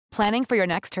Planning for your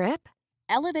next trip?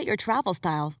 Elevate your travel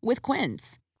style with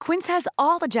Quince. Quince has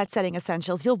all the jet-setting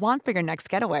essentials you'll want for your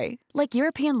next getaway, like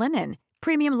European linen,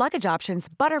 premium luggage options,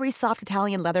 buttery soft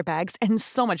Italian leather bags, and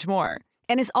so much more.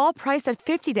 And is all priced at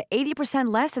 50 to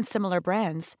 80% less than similar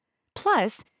brands.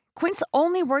 Plus, Quince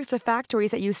only works with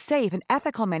factories that use safe and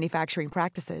ethical manufacturing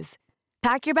practices.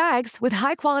 Pack your bags with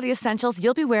high-quality essentials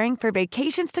you'll be wearing for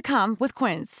vacations to come with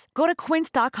Quince. Go to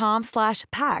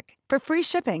quince.com/pack for free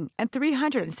shipping and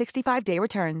 365-day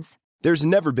returns. There's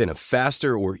never been a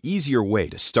faster or easier way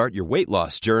to start your weight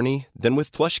loss journey than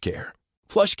with PlushCare.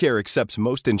 PlushCare accepts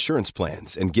most insurance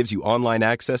plans and gives you online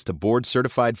access to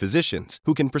board-certified physicians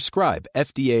who can prescribe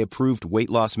FDA-approved weight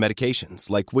loss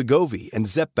medications like Wegovy and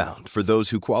Zepbound for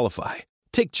those who qualify.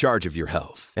 Take charge of your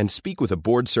health and speak with a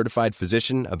board-certified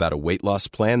physician about a weight loss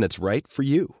plan that's right for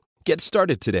you. Get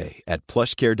started today at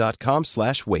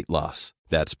plushcare.com/weightloss.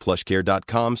 That's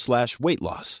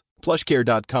plushcare.com/weightloss.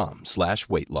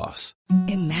 plushcare.com/weightloss.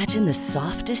 Imagine the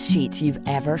softest sheets you've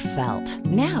ever felt.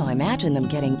 Now imagine them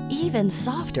getting even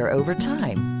softer over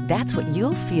time. That's what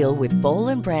you'll feel with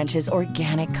Boll & Branch's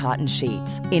organic cotton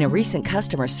sheets. In a recent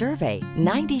customer survey,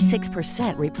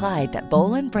 96% replied that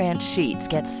Boll & Branch sheets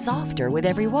get softer with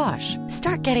every wash.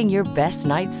 Start getting your best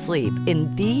night's sleep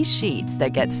in these sheets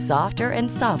that get softer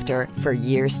and softer for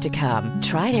years to come.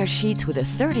 Try their sheets with a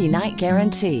 30-night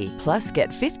guarantee. Plus, get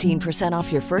 15%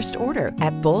 off your first order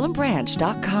at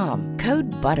bollandbranch.com.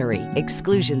 Code BUTTERY.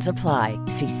 Exclusions apply.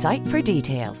 See site for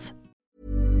details.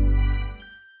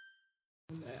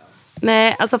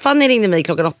 Nej, alltså Fanny ringde mig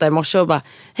klockan 8 i morse och bara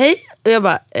hej. Och jag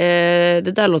bara,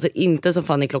 det där låter inte som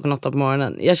Fanny klockan 8 på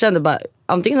morgonen. Jag kände bara,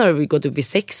 antingen har du gått upp vid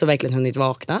 6 och verkligen hunnit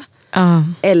vakna.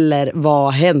 Eller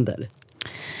vad händer?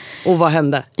 Och vad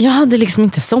hände? Jag hade liksom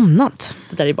inte somnat.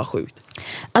 Det där är bara sjukt.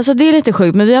 Alltså det är lite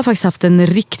sjukt, men vi har faktiskt haft en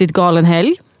riktigt galen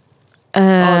helg.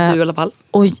 Ja, du i alla fall.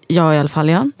 Och jag i alla fall,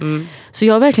 ja. Så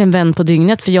jag har verkligen vänt på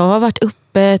dygnet. För jag har varit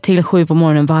uppe till 7 på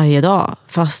morgonen varje dag.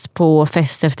 Fast på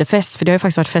fest efter fest. För det har ju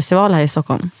faktiskt varit festival här i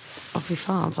Stockholm. Åh, fy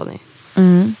fan, Fanny.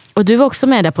 Och du var också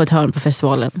med där på ett hörn på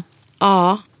festivalen.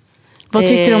 Ja. Vad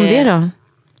tyckte du om det då?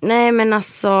 Nej, men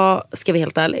alltså, ska vi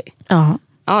helt ärlig? Ja.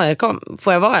 Ja, jag kom.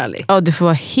 Får jag vara ärlig? Ja, du får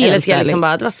vara helt ärlig. Eller ska jag liksom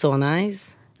bara, det var så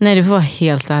nice. Nej, du får vara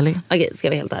helt ärlig. Okej, ska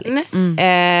vi helt ärlig?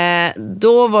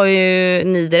 Då var ju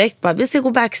ni direkt bara, vi ska gå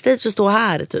backstage och stå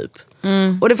här typ.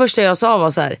 Och det första jag sa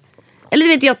var så här, eller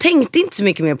du vet, jag tänkte inte så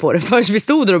mycket mer på det förrän vi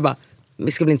stod där och bara,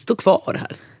 vi ska väl inte stå kvar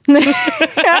här.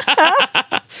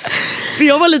 För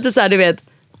jag var lite så här, du vet,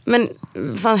 men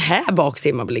fan, här bak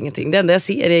ser man väl ingenting. Det enda jag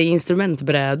ser är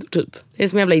instrumentbrädor typ. Det är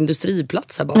som en jävla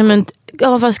industriplats här bakom. Nej, men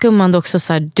ja, fast gumman också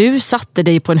så här, du satte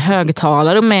dig på en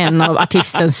högtalare med en av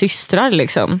artistens systrar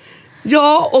liksom.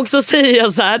 Ja, och så säger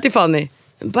jag så här till Fanny,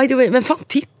 by the way, men fan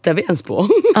tittar vi ens på?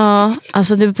 Ja,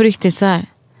 alltså du är på riktigt så här,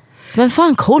 vem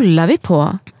fan kollar vi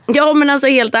på? Ja, men alltså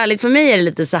helt ärligt, för mig är det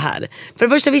lite så här. För det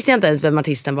första visste jag inte ens vem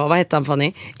artisten var. Vad hette han,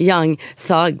 Fanny? Young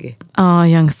Thug. Ja,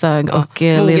 Young Thug och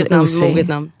Lil Uzi. Moget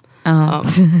namn. Ja.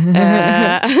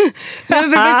 Men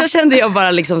för det första kände jag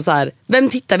bara liksom så här, vem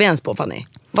tittar vi ens på, Fanny?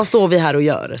 Vad står vi här och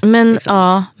gör? Men liksom.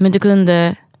 ja, men du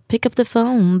kunde pick up the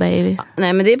phone, baby.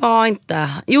 Nej, men det var inte.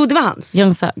 Jo, det var hans.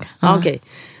 Young Thug. Ja, okej.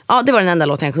 Ja, det var den enda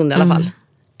låten jag kunde i alla fall.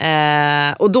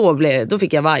 Och då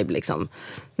fick jag vibe liksom.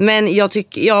 Men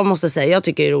jag måste säga, jag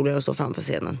tycker det är roligare att stå framför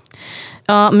scenen.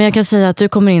 Ja, men jag kan säga att du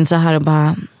kommer in så här och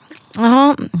bara,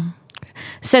 jaha,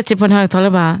 sätter dig på en högtalare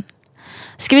och bara,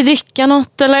 ska vi dricka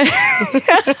något eller?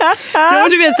 Ja,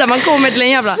 du vet så här, man kommer till en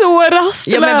jävla så rastlös.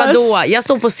 Ja, men vadå? Jag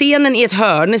står på scenen i ett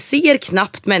hörn, ser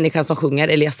knappt människan som sjunger,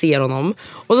 eller jag ser honom.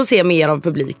 Och så ser jag mer av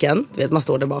publiken. Du vet, man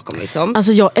står där bakom liksom.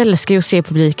 Alltså jag älskar ju att se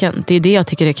publiken. Det är det jag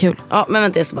tycker är kul. Ja, men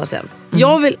vänta, jag ska bara säga.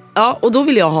 Och då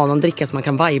vill jag ha någon dricka som man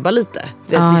kan viba lite.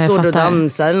 Du vet, vi står där och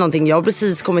dansar eller någonting. Jag har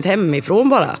precis kommit hemifrån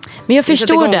bara. Men jag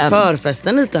förstår det.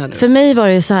 Förfesten lite här nu. För mig var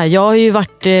det ju så här,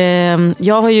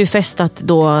 jag har ju festat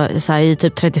då så här, i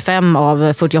typ 35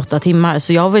 av 48 timmar.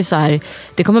 Så jag var ju så här,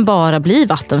 det kommer bara bli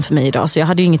vatten för mig idag. Så jag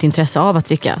hade ju inget intresse av att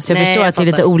dricka. Så jag förstår att det är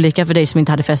lite olika för dig som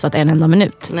inte hade festat en enda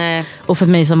minut. Nej. Och för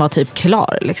mig som var typ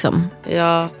klar liksom.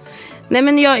 Ja. Nej,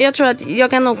 men jag tror att jag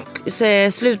kan nog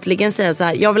slutligen säga så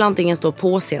här, jag vill antingen stå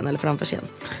på scen eller framför scen.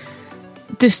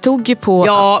 Du stod ju på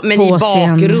scen. Ja, men i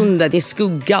bakgrunden, i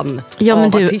skuggan av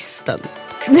artisten.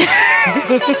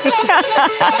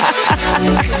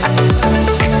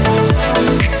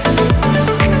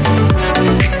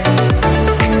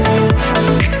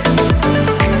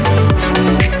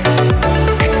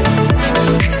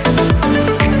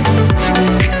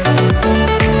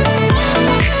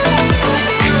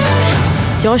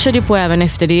 Jag körde ju på även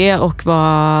efter det och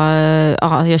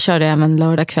jag körde även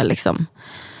lördag kväll liksom.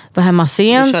 var hemma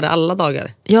sent. Du körde alla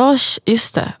dagar. Ja,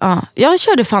 just det. Ja. Jag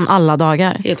körde fan alla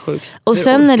dagar. Helt sjukt. Och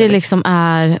sen när det liksom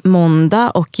är måndag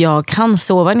och jag kan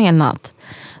sova en hel natt,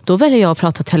 då väljer jag att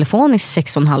prata telefon i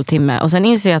 6,5 timme. Och sen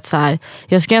inser jag att så här,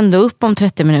 jag ska ändå upp om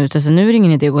 30 minuter, så nu är det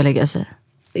ingen idé att gå och lägga sig.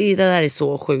 Det där är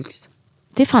så sjukt.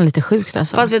 Det är fan lite sjukt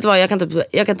alltså. Fast vet du vad, jag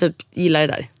kan typ gilla det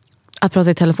där. Att prata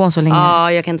i telefon så länge.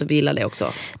 Ja, jag kan typ gilla det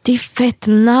också. Det är fett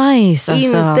nice alltså.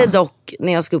 Inte dock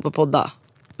när jag ska upp och podda.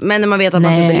 Men när man vet att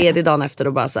man typ är ledig dagen efter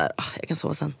och bara så här, jag kan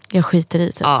sova sen. Jag skiter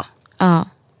i typ. Ja. Ja.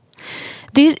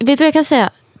 Vet du vad jag kan säga?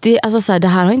 Alltså så här, det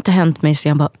här har inte hänt mig sedan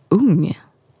jag var ung.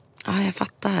 Ja, jag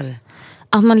fattar.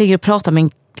 Att man ligger och pratar med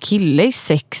en kille i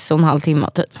 6,5 timmar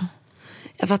typ.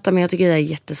 Jag fattar, men jag tycker det är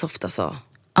jättesoft alltså.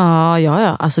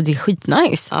 Ja. Alltså det är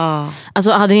skitnice. Ja.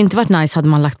 Alltså hade det inte varit nice hade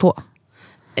man lagt på.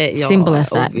 Ja, Simple as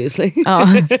that. Obviously. Ja,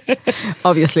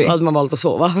 obviously. Då hade man valt att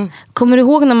sova. Kommer du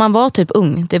ihåg när man var typ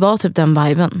ung? Det var typ den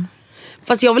viben.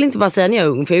 Fast jag vill inte bara säga när jag är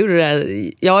ung, för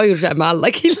jag har gjort det här med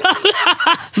alla killar.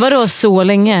 Vadå så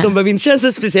länge? De behöver inte känna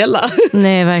sig speciella.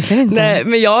 Nej, verkligen inte. Nej,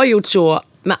 men jag har gjort så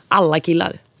med alla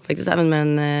killar. Faktiskt även med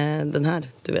den här,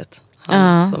 du vet.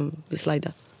 Han som vi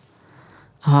slida.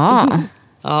 Ja.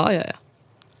 Ja.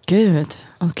 Gud,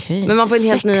 okej. Men man får en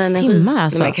helt ny energi. 6 timmar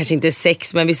alltså. Nej, men kanske inte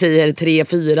 6, men vi säger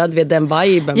 3-4, du vet den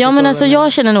viben. Ja, men alltså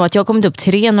jag känner nog att jag har kommit upp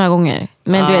 3 några gånger.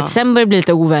 Men du vet, sen börjar det bli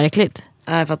lite overkligt.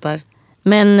 Ja, jag fattar.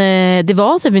 Men det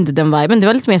var typ inte den viben. Det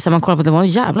var lite mer så att man kollar på att det var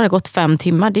jävlar, det har gått 5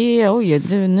 timmar. Det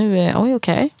är, nu är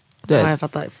okej. Ja, jag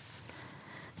fattar.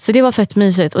 Så det var fett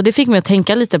mysigt. Och det fick mig att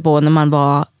tänka lite på när man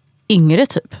var yngre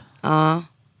typ. Ja.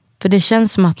 För det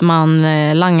känns som att man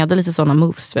langade lite sådana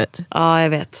moves, vet. Ja, jag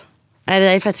vet. Det där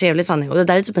är fett trevligt, Fanny. Och det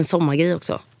där är typ en sommargrej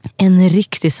också. En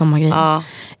riktig sommargrej. Ja.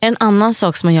 En annan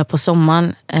sak som man gör på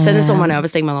sommaren. Sen är sommaren över,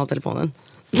 stänger man av telefonen.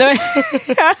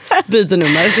 Byter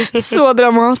nummer. Så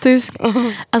dramatisk.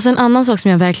 Alltså en annan sak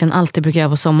som jag verkligen alltid brukar göra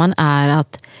på sommaren är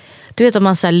att du vet att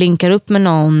man så här linkar upp med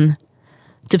någon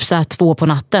typ så här 2 på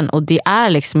natten. Och det är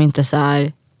liksom inte så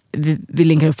här vi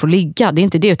linkar upp för att ligga. Det är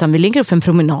inte det, utan vi linkar upp för en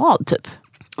promenad typ.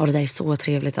 Och det där är så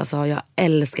trevligt, alltså jag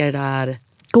älskar det där.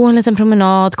 Gå en liten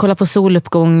promenad, kolla på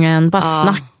soluppgången, bara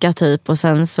snacka typ. Och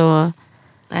sen så...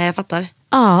 Nej, jag fattar.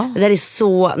 Ja. Det där är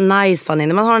så nice, Fanny.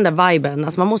 När man har den där viben,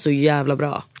 alltså man mår så jävla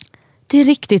bra. Det är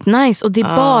riktigt nice och det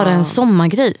är bara en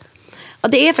sommargrej. Ja,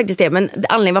 det är faktiskt det. Men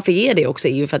anledningen varför jag är det också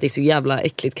är ju för att det är så jävla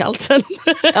äckligt kallt sen.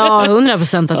 Ja,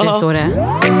 100% att det är så det är.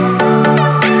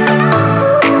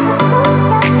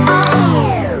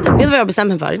 Vet du vad jag har bestämt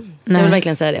mig för? Jag vill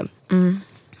verkligen säga det.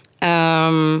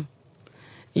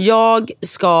 Jag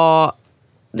ska...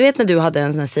 Du vet när du hade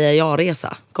en sån här säga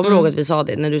ja-resa. Kommer du ihåg att vi sa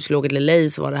det? När du skulle åka till LA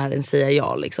så var det här en säga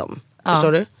ja liksom.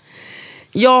 Förstår du?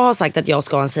 Jag har sagt att jag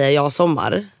ska ha en säga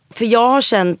ja-sommar. För jag har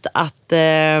känt att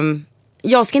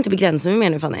jag ska inte begränsa mig mer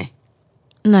nu, Fanny.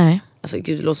 Nej. Alltså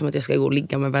gud, det låter som att jag ska gå och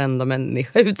ligga med varenda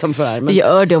människa utanför här. Men...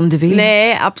 Gör det om du vill.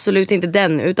 Nej, absolut inte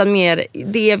den. Utan mer,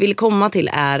 det jag vill komma till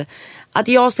är att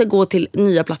jag ska gå till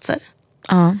nya platser.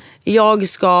 Jag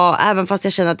ska, även fast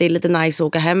jag känner att det är lite nice att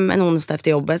åka hem en onsdag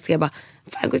efter jobbet, ska jag bara,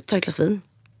 fan gå ut och ta ett glas vin.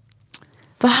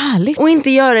 Vad härligt. Och inte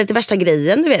göra det till värsta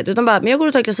grejen, du vet. Utan bara, men jag går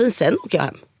och tar ett glas vin, sen åker jag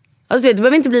hem. Alltså du vet, det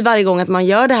behöver inte bli varje gång att man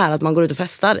gör det här, att man går ut och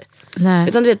festar. Nej.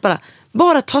 Utan du vet,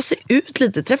 bara ta sig ut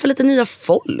lite, träffa lite nya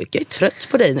folk. Jag är trött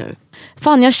på dig nu.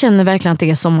 Fan, jag känner verkligen att det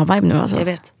är sommarvibe nu alltså. Jag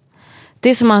vet. Det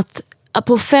är som att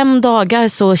på 5 dagar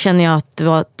så känner jag att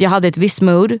jag hade ett visst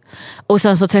mood. Och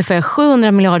sen så träffar jag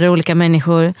 700 miljarder olika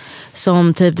människor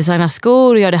som typ designar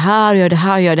skor och gör det här och gör det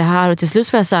här och gör det här. Och till slut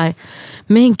så var jag så här,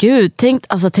 men gud,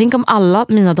 tänk om alla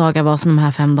mina dagar var som de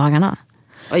här 5 dagarna.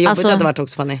 Och jobbigt hade varit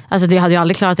också, Fanny. Alltså det hade jag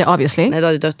aldrig klarat det, obviously. Nej, du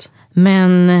hade dött.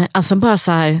 Men alltså bara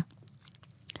så här,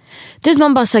 det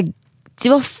man bara så här, det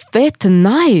var fett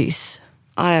nice.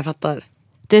 Ja, jag fattar.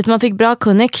 Det man fick bra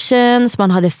connections,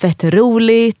 man hade fett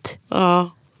roligt.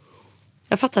 Ja.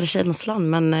 Jag fattar känslan,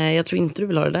 men jag tror inte du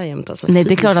vill ha det där jämt alltså. Nej,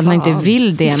 det är klart att man inte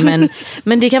vill det,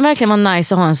 men det kan verkligen vara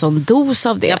nice att ha en sån dos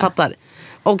av det. Jag fattar.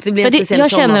 Och det blir en för speciell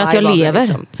jag känner att jag lever.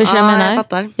 Liksom. Förstår jag menar? Jag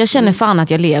fattar. Jag känner fan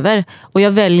att jag lever. Och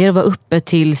jag väljer att vara uppe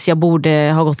tills jag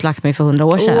borde ha gått och lagt mig för 100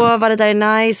 år sedan. Åh, vad det där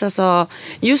är nice alltså.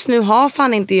 Just nu har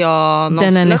fan inte jag någon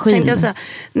den energin. Tänkte jag säga.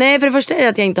 Nej, för det första är det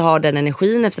att jag inte har den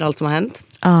energin efter allt som har hänt.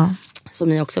 Ja. Som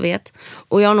ni också vet.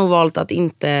 Och jag har nog valt att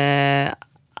inte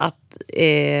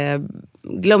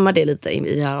glömma det lite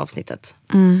i det här avsnittet.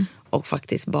 Och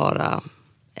faktiskt bara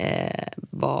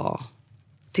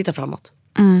titta framåt.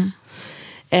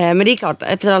 Men det är klart,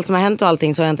 efter allt som har hänt och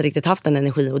allting så har jag inte riktigt haft den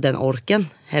energi och den orken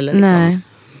heller. Liksom.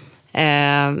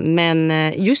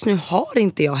 Men just nu har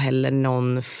inte jag heller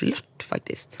någon flört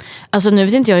faktiskt. Alltså nu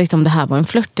vet inte jag riktigt om det här var en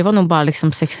flört. Det var nog bara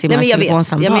liksom 6 timmars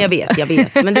telefonsamtal. Ja, men jag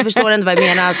vet. Men du förstår ändå vad jag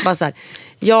menar. Att bara så här,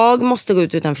 jag måste gå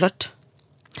ut utan flört.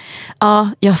 Ja,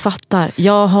 jag fattar.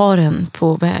 Jag har en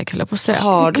på väg, eller på säga.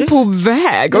 Har du? På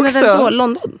väg också. Men vem då?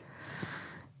 London?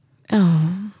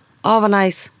 Ja, vad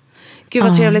nice. Gud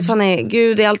vad trevligt Fanny.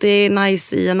 Gud, det är alltid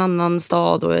nice i en annan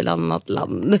stad och i ett annat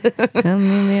land.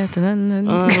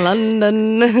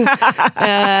 London.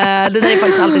 Det där är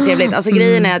faktiskt alltid trevligt. Alltså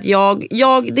grejen är att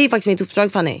jag det är faktiskt mitt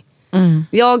uppdrag Fanny.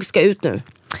 Jag ska ut nu.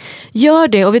 Gör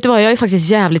det, och vet du vad, jag är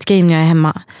faktiskt jävligt game när jag är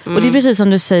hemma. Och det är precis som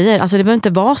du säger, alltså det behöver inte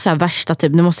vara så här värsta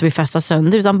typ, nu måste vi festa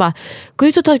sönder, utan bara gå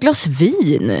ut och ta ett glas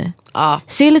vin.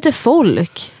 Se lite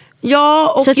folk.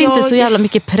 Ja, och sätt inte så jävla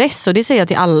mycket press, och det säger jag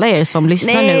till alla er som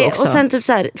lyssnar nu också. Och sen typ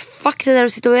så här, fuck det där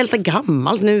och sitta och älta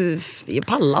gammalt nu, jag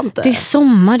pallar inte. Det är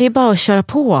sommar, det är bara att köra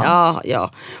på.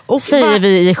 Ja. Och säger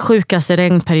vi i sjukaste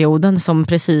regnperioden som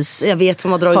precis jag vet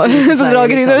som har dragit in i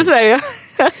Sverige, liksom. Sverige.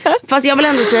 Fast jag vill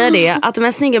ändå säga det, att de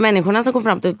här snygga människorna som kommer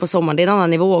fram till på sommaren, det är en annan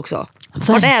nivå också.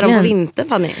 Vart är de på vintern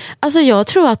Fanny? Alltså jag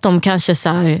tror att de kanske så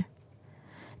här,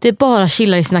 det är bara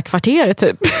chillar i sina kvarter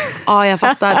typ. Ja, jag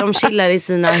fattar. De chillar i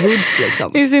sina hoods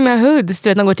liksom. I sina hoods. Du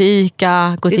vet, de går till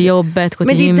Ica, går till jobbet, går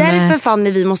till gymmet. Men det är därför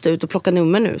Fanny vi måste ut och plocka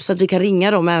nummer nu. Så att vi kan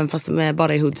ringa dem även fast de är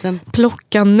bara i hoodsen.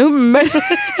 Plocka nummer?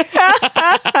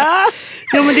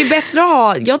 Ja, men det är bättre att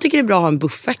ha. Jag tycker det är bra att ha en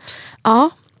buffert. Ja,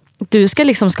 du ska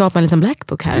liksom skapa en liten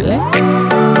blackbook här, eller?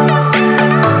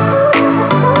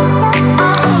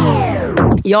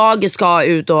 Jag ska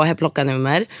ut och plocka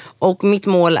nummer. Och mitt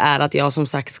mål är att jag som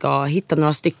sagt ska hitta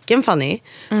några stycken Fanny.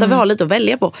 Så vi har lite att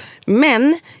välja på.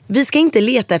 Men vi ska inte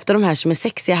leta efter de här som är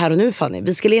sexiga här och nu Fanny.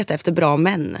 Vi ska leta efter bra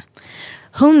män.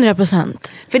 100%.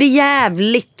 För det är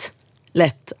jävligt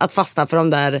lätt att fastna för de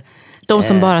där... De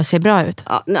som bara ser bra ut.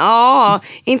 Ja,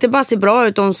 inte bara ser bra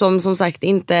ut. De som sagt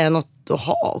inte är något att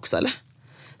ha också, eller?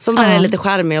 Som bara är lite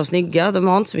charmiga och snygga. De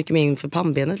har inte så mycket med inför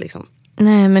pannbenet liksom.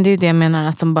 Nej, men det är ju det jag menar,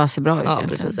 att de bara ser bra ut. Ja,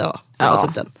 egentligen. precis. Ja, det var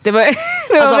typ den. Det var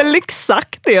Alltså, väl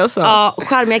exakt det jag sa. Ja,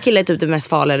 charmiga killar är typ det mest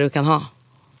farliga du kan ha.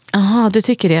 Jaha, du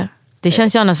tycker det? Det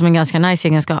känns gärna som en ganska nice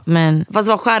egenskap, men... Fast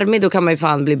var charmig, då kan man ju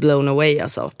fan bli blown away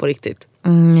alltså, på riktigt.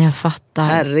 Jag fattar.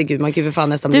 Herregud, man kan ju fan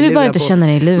nästan du bli vill bara lurad inte känna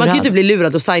dig lurad. Man kan ju inte bli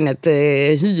lurad och signa ett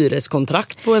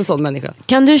hyreskontrakt på en sån människa.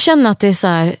 Kan du känna att det är så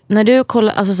här, när du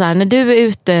kollar, alltså så här, när du är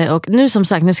ute och nu som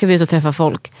sagt, nu ska vi ut och träffa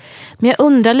folk. Men jag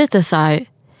undrar lite så här,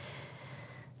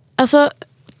 alltså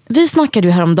vi snackade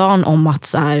ju häromdagen om att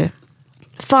så här,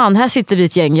 fan, här sitter vi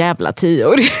ett gäng jävla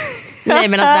 10-år. Nej,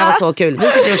 men alltså det här var så kul. Vi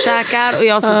sitter och käkar och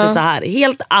jag sitter så här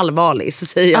helt allvarlig, så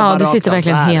säger jag bara du sitter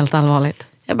verkligen så här. helt allvarligt.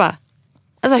 Jag bara,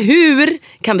 alltså hur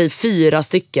kan vi 4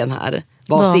 stycken här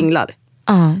vara singlar?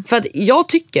 För att jag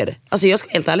tycker, alltså jag ska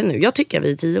vara helt ärlig nu, jag tycker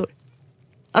vi är 10 år.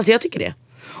 Alltså jag tycker det.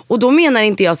 Och då menar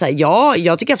inte jag så här,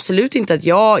 jag tycker absolut inte att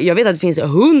jag vet att det finns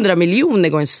 100 miljoner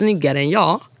gånger snyggare än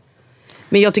jag.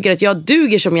 Men jag tycker att jag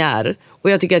duger som jag är. Och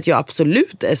jag tycker att jag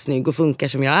absolut är snygg och funkar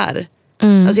som jag är.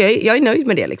 Alltså jag är nöjd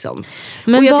med det liksom.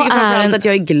 Men och jag tycker framförallt att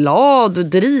jag är glad och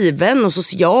driven och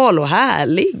social och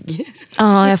härlig.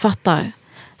 Ja, jag fattar.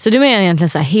 Så du menar egentligen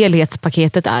så här,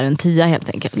 helhetspaketet är en 10 helt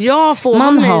enkelt? Ja, får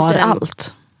man mig har så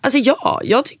allt. Alltså ja,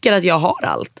 jag tycker att jag har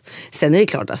allt. Sen är det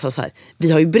klart, alltså så här,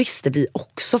 vi har ju brister vi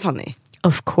också Fanny.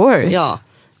 Of course. Ja,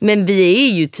 men vi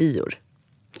är ju 10 år.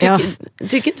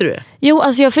 Tycker inte du det? Jo,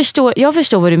 alltså jag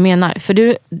förstår vad du menar. För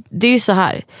det är ju så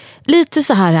här, lite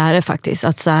så här är det faktiskt,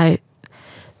 att så här,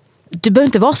 du behöver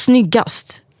inte vara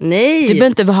snyggast. Nej. Du behöver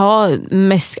inte ha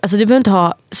mest, alltså du behöver inte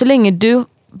ha, så länge du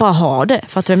bara har det,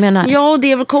 fattar du vad jag menar? Ja, och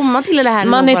det vill komma till det här.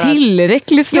 Man är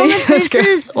tillräckligt snygg. Ja, men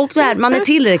precis. Och det här, man är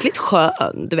tillräckligt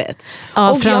skön, du vet.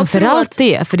 Ja, och framförallt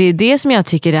det. För det är det som jag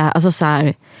tycker är, alltså så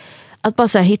här, att bara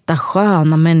så här, hitta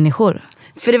sköna människor.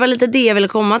 För det var lite det jag ville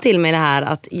komma till med det här.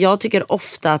 Att jag tycker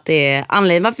ofta att det är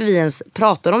anledningen varför vi ens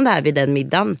pratar om det här vid den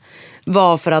middagen.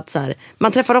 Var för att så här,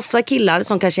 man träffar ofta killar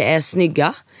som kanske är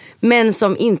snygga, men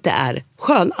som inte är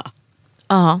sköna.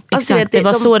 Ja, exakt. Alltså, det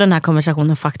var så den här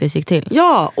konversationen faktiskt gick till.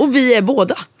 Ja, och vi är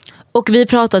båda. Och vi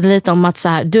pratade lite om att så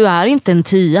här, du är inte en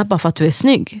 10 bara för att du är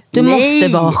snygg. Du måste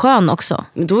vara skön också.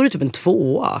 Men då är du typ en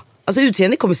 2. Alltså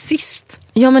utseende kommer sist.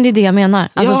 Ja, men det är det jag menar.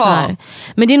 Alltså, ja. så här,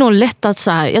 men det är nog lätt att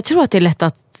så här, jag tror att det är lätt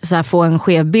att så här, få en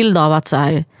skev bild av att så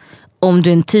här, om du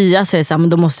är en 10 så är det så här, men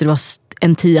då måste du vara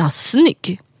en 10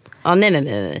 snygg. Ja,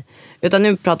 nej. Utan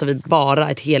nu pratar vi bara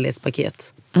ett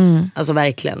helhetspaket. Alltså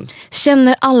verkligen.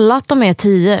 Känner alla att de är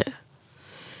 10?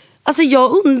 Alltså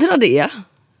jag undrar det.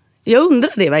 Jag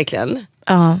undrar det verkligen.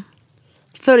 Ja.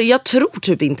 För jag tror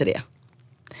typ inte det.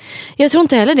 Jag tror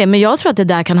inte heller det, men jag tror att det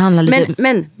där kan handla lite...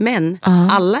 Men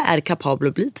alla är kapabla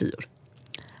att bli 10.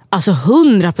 Alltså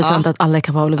 100% att alla är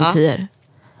kapabla att bli 10.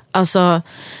 Alltså,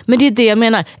 men det är det jag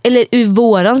menar. Eller ur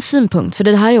våran synpunkt, för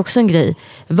det här är också en grej.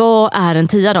 Vad är en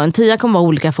 10 då? En 10 kommer vara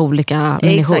olika för olika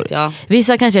människor. Exakt, ja.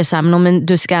 Vissa kanske är så här, men om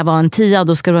du ska vara en 10,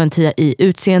 då ska du vara en 10 i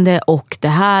utseende och det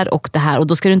här och det här. Och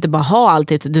då ska du inte bara ha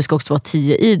allt, utan du ska också vara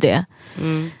 10 i det.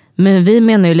 Men vi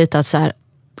menar ju lite att så här,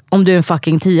 om du är en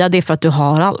fucking 10, det är för att du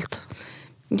har allt.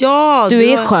 Ja, du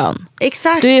är skön.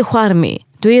 Exakt. Du är charmig.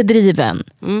 Du är driven.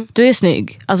 Du är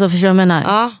snygg. Alltså förstår du vad jag menar?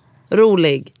 Ja,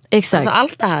 rolig. Exakt. Alltså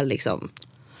allt det här liksom.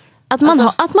 Att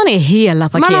man är hela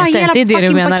paketet. Man har hela det är det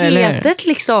du menar, paketet, eller hur?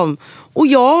 liksom. Och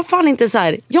jag har fan inte så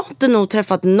här. Jag har inte nog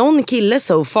träffat någon kille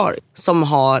so far som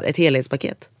har ett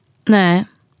helhetspaket. Nej.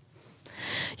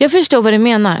 Jag förstår vad du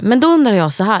menar. Men då undrar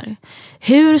jag så här.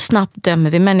 Hur snabbt dömer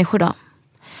vi människor då?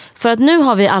 För att nu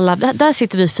har vi alla, där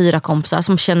sitter vi 4 kompisar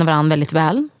som känner varandra väldigt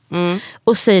väl.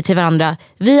 Och säger till varandra,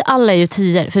 vi alla är ju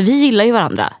 10, för vi gillar ju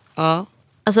varandra. Ja.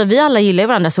 Alltså vi alla gillar ju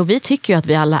varandra, så vi tycker ju att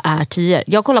vi alla är 10.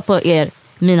 Jag kollar på er,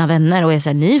 mina vänner, och jag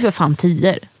säger, ni är för fan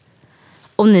 10.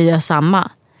 Och ni gör samma.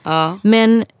 Ja.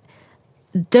 Men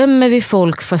dömer vi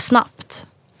folk för snabbt?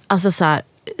 Alltså så här,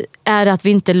 är det att vi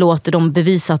inte låter dem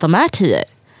bevisa att de är 10?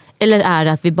 Eller är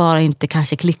det att vi bara inte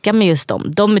kanske klickar med just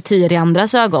dem? De är 10 i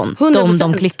andras ögon. 100%.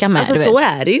 De klickar med. Alltså så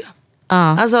är det ju.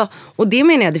 Alltså, och det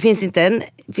menar jag, det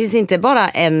finns inte bara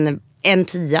en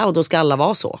 10 och då ska alla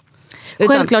vara så.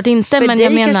 Självklart inte, för men dig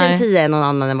jag menar... kanske en 10 är någon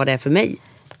annan än vad det är för mig.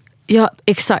 Ja,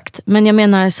 exakt. Men jag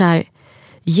menar så här,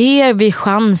 ger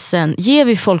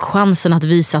vi folk chansen att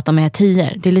visa att de är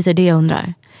 10? Det är lite det jag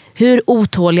undrar. Hur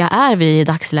otåliga är vi i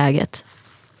dagsläget?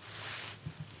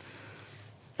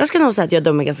 Jag ska nog säga att jag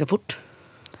dömer ganska fort.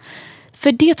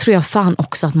 För det tror jag fan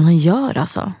också att man gör,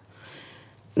 alltså.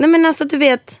 Nej men alltså du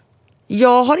vet,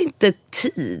 jag har inte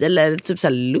tid eller typ så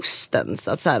här lust ens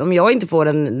att så här, om jag inte får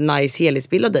en nice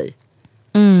helhetsbild av dig,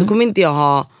 då kommer inte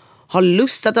jag ha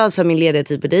lust att ösa min lediga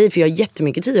tid på dig, för jag har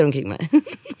jättemycket tid omkring mig.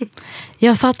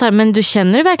 Jag fattar, men du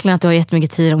känner verkligen att du har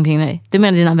jättemycket tid omkring dig? Du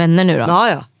menar dina vänner nu då?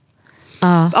 Ja.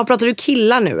 Ja, pratar du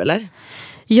killar nu eller?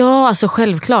 Ja, alltså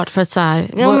självklart, för att så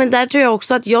här... Ja, men där tror jag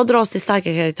också att jag dras till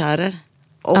starka karaktärer.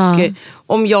 Och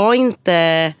om jag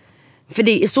inte...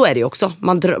 För så är det ju också.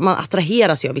 Man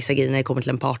attraheras ju av vissa grejer när det kommer till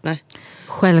en partner.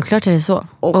 Självklart är det så.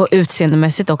 Och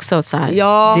utseendemässigt också. Så här.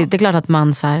 Ja. Det är klart att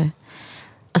man så här...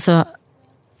 Alltså,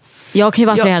 jag kan ju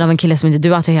vara attraherad av en kille som inte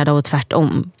du är attraherad av, och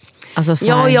tvärtom. Alltså,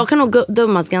 så här... jag kan nog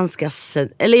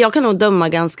döma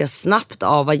ganska snabbt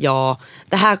av vad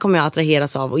det här kommer jag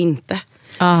attraheras av och inte.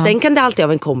 Sen kan det alltid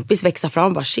av en kompis växa fram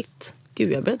och bara shit,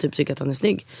 gud jag börjar typ tycka att han är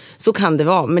snygg. Så kan det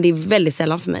vara, men det är väldigt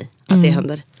sällan för mig att det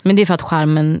händer. Men det är för att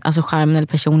skärmen eller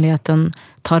personligheten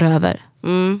tar över.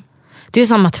 Det är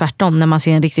samma tvärtom, när man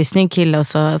ser en riktigt snygg kille och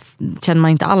så känner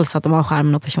man inte alls att de har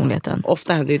skärmen och personligheten.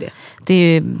 Ofta händer ju det. Det är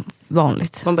ju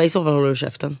vanligt. Man bara, i så fall håller du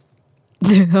käften.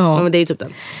 Ja, men det är ju typ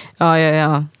den.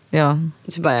 Ja.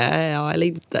 Så bara, ja eller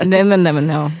inte. Nej men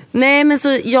ja. Nej men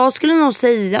så jag skulle nog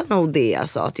säga det,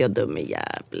 alltså, att jag dömer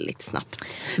jävligt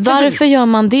snabbt. Varför gör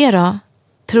man det då?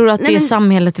 Tror du att det är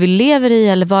samhället vi lever i,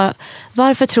 eller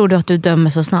varför tror du att du dömer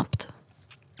så snabbt?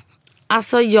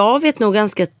 Alltså jag vet nog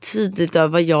ganska tydligt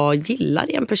av vad jag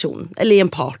gillar i en person. Eller i en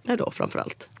partner då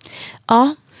framförallt.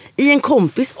 Ja. I en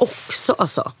kompis också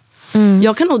alltså.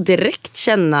 Jag kan nog direkt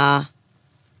känna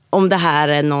om det här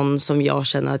är någon som jag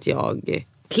känner att jag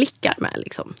klickar med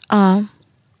liksom. Ja.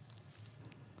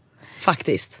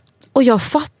 Faktiskt. Och jag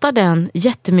fattar den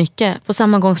jättemycket. På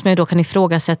samma gång som jag då kan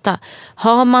ifrågasätta.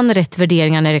 Har man rätt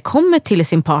värderingar när det kommer till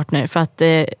sin partner? För att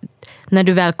när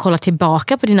du väl kollar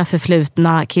tillbaka på dina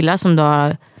förflutna killar som du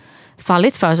har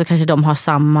fallit för, så kanske de har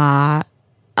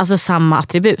samma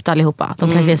attribut allihopa.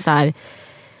 De kanske är så här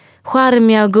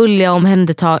charmiga och gulliga,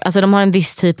 omhändertag. Alltså de har en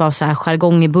viss typ av så här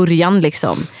jargong i början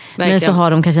liksom. Men så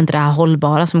har de kanske inte det här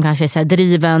hållbara, som kanske är så här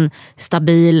driven,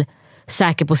 stabil,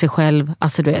 säker på sig själv.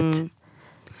 Alltså du vet.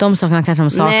 De sakerna kanske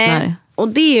de saknar. Nej, och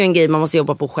det är ju en grej man måste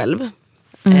jobba på själv.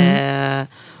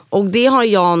 Och det har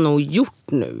jag nog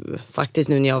gjort nu. Faktiskt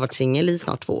nu när jag har varit singel i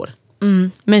snart 2 år.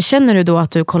 Men känner du då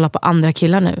att du kollar på andra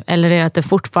killar nu? Eller är det att det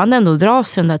fortfarande ändå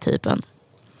dras till den där typen?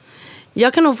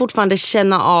 Jag kan nog fortfarande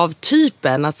känna av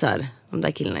typen att så här, de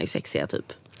där killarna är ju sexiga typ.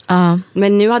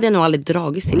 Men nu hade jag nog aldrig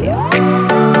dragits till det.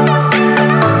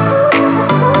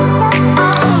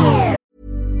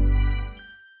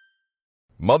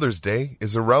 Mother's Day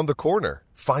is around the corner.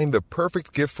 Find the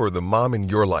perfect gift for the mom in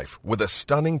your life with a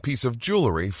stunning piece of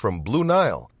jewelry from Blue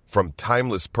Nile. From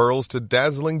timeless pearls to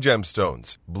dazzling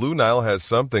gemstones, Blue Nile has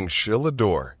something she'll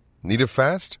adore. Need it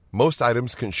fast? Most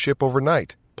items can ship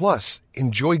overnight. Plus,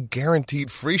 enjoy guaranteed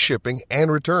free shipping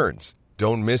and returns.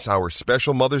 Don't miss our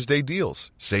special Mother's Day deals.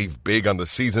 Save big on the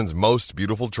season's most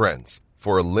beautiful trends.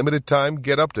 For a limited time,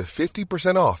 get up to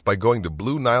 50% off by going to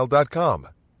BlueNile.com.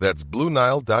 That's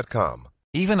BlueNile.com.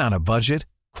 Even on a budget,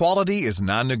 quality is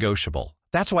non-negotiable.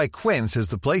 That's why Quince is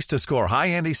the place to score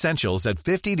high-end essentials at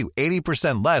 50 to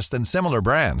 80% less than similar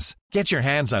brands. Get your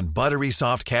hands on buttery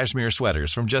soft cashmere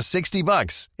sweaters from just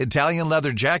 $60, Italian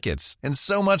leather jackets, and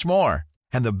so much more.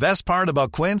 And the best part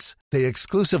about Quince, they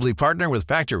exclusively partner with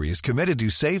factories committed to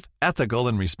safe, ethical,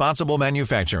 and responsible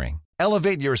manufacturing.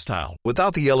 Elevate your style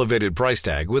without the elevated price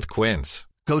tag with Quince.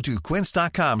 Go to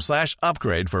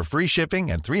quince.com/upgrade for free shipping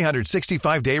and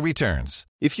 365-day returns.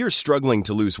 If you're struggling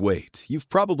to lose weight, you've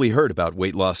probably heard about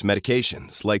weight loss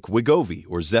medications like Wegovy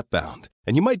or Zepbound,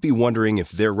 and you might be wondering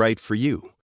if they're right for you.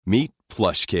 Meet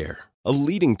PlushCare, a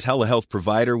leading telehealth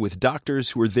provider with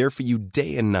doctors who are there for you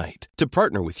day and night to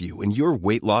partner with you in your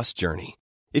weight loss journey.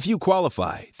 If you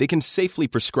qualify, they can safely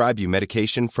prescribe you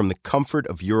medication from the comfort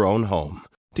of your own home.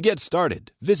 To get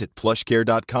started, visit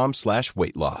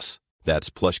plushcare.com/weightloss. That's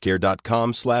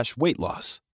plushcare.com/weightloss.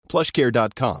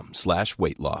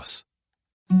 plushcare.com/weightloss.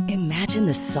 Imagine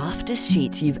the softest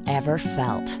sheets you've ever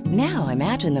felt. Now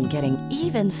imagine them getting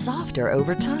even softer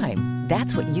over time.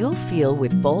 That's what you'll feel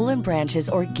with Boll & Branch's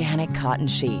organic cotton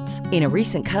sheets. In a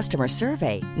recent customer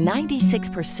survey,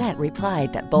 96%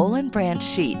 replied that Boll & Branch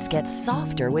sheets get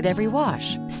softer with every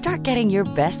wash. Start getting your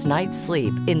best night's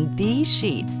sleep in these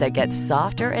sheets that get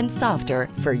softer and softer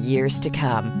for years to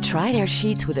come. Try their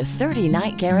sheets with a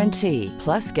 30-night guarantee.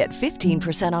 Plus, get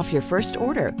 15% off your first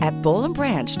order at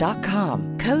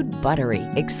bollandbranch.com. Code BUTTERY.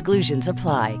 Exclusions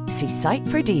apply. See site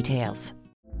for details.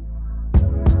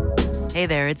 Hey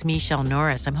there, it's Michelle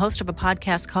Norris. I'm host of a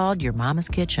podcast called Your Mama's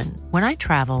Kitchen. When I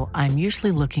travel, I'm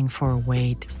usually looking for a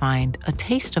way to find a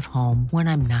taste of home when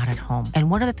I'm not at home.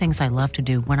 And one of the things I love to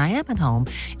do when I am at home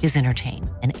is entertain.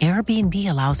 And Airbnb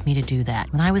allows me to do that.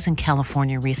 When I was in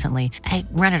California recently, I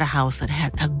rented a house that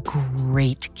had a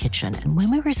great kitchen. And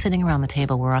when we were sitting around the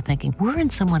table, we were all thinking, we're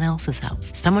in someone else's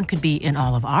house. Someone could be in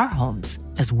all of our homes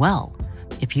as well.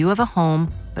 If you have a home,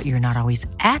 but you're not always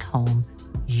at home,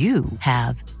 you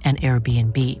have an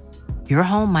Airbnb. Your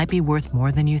home might be worth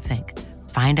more than you think.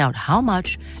 Find out how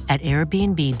much at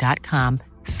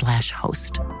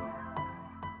airbnb.com/host.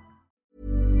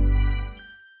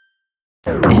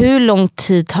 Hur lång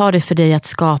tid tar det för dig att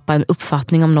skapa en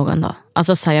uppfattning om någon då?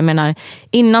 Alltså så här, jag menar,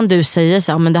 innan du säger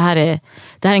så här, men det här är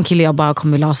en kille jag bara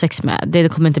kommer vilja ha sex med. Det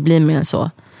kommer inte bli mer än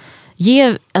så.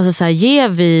 Ger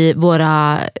vi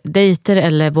våra dejter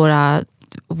eller våra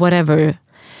whatever,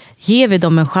 ger vi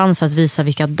dem en chans att visa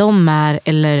vilka de är,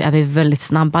 eller är vi väldigt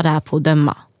snabba där på att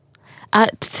döma?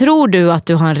 Tror du att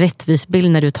du har en rättvis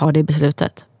bild när du tar det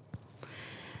beslutet?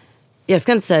 Jag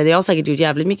ska inte säga det, jag har säkert gjort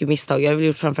jävligt mycket misstag. Jag har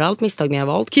gjort framförallt misstag när jag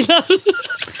har valt killar.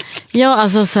 Ja,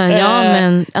 alltså så här,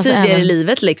 men alltså, tidigare i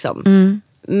livet liksom.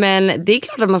 Men det är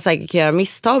klart att man säkert kan göra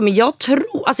misstag. Men jag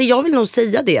tror, alltså jag vill nog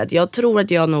säga det, att jag tror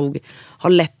att jag nog har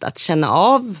lätt att känna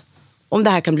av om det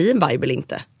här kan bli en vibe eller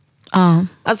inte.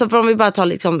 Alltså för om vi bara tar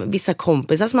liksom vissa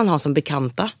kompisar som man har som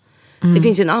bekanta. Det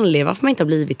finns ju en anledning varför man inte har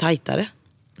blivit tajtare.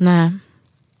 Nej.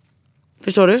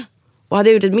 Förstår du? Och hade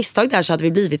jag gjort ett misstag där så hade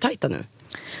vi blivit tajta nu.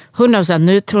 100%.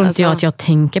 Nu tror inte jag att jag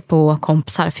tänker på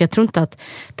kompisar. För jag tror inte att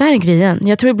det här är grejen.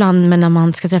 Jag tror ibland när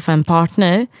man ska träffa en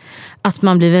partner att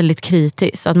man blir väldigt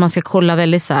kritisk. Att man ska kolla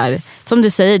väldigt så här, som du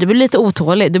säger, du blir lite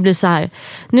otålig. Du blir så här,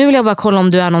 nu vill jag bara kolla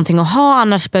om du är någonting att ha,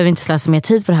 annars behöver vi inte slösa mer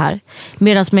tid på det här.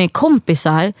 Medan med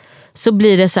kompisar så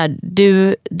blir det så här,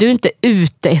 du är inte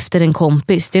ute efter en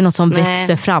kompis. Det är något som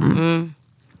växer fram.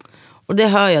 Och det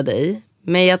hör jag dig.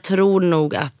 Men jag tror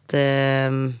nog att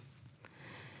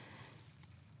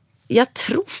jag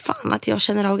tror fan att jag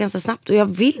känner av ganska snabbt. Och jag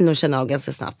vill nog känna av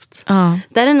ganska snabbt.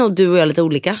 Där är nog du och jag lite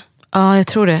olika. Ja, jag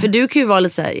tror det. För du kan ju vara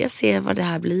lite så här, jag ser vad det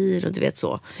här blir och du vet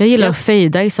så. Jag gillar att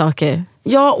fejda i saker.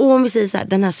 Ja, och om vi säger så här,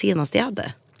 den här senaste jag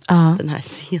hade. Den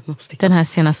här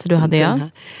senaste du hade, ja.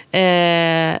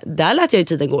 Där lät jag ju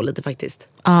tiden gå lite faktiskt.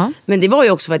 Men det var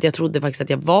ju också för att jag trodde faktiskt att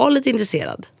jag var lite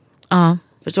intresserad.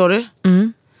 Förstår du?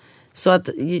 Så att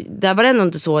där var det ändå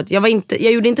inte så att jag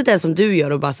gjorde inte det som du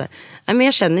gör och bara så här, nej men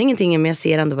jag känner ingenting men jag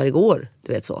ser ändå vad det går,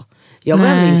 du vet så. Jag var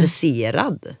ändå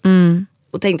intresserad.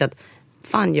 Och tänkte att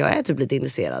fan, jag är typ lite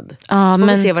intresserad. Så får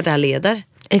vi se vart det här leder.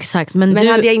 Exakt, men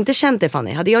hade jag inte känt det,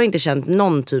 Fanny, hade jag inte känt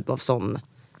någon typ av sån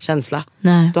känsla,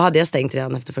 då hade jag stängt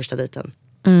redan efter första dejten.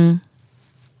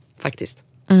 Faktiskt.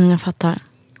 Jag fattar.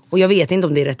 Och jag vet inte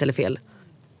om det är rätt eller fel.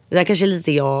 Det där kanske är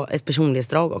lite ett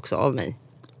personlighetsdrag också av mig.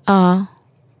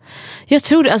 Jag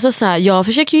tror alltså så här, jag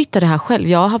försöker ju hitta det här själv.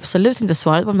 Jag har absolut inte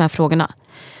svarat på de här frågorna.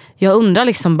 jag undrar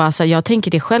liksom bara så här, jag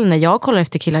tänker det själv när jag kollar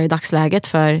efter killar i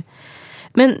dagsläget.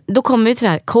 Men då kommer vi till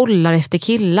det här, kollar efter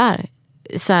killar.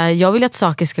 Så här, jag vill att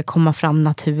saker ska komma fram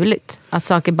naturligt. Att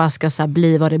saker bara ska så här,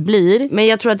 bli vad det blir. Men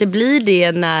jag tror att det blir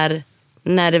det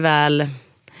när det väl...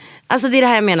 Alltså det är det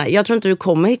här jag menar. Jag tror inte du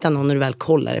kommer hitta någon när du väl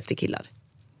kollar efter killar.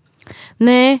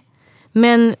 Nej,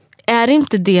 men är det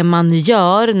inte det man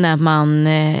gör när man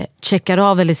checkar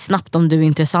av väldigt snabbt om du är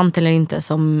intressant eller inte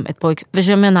som ett pojk? För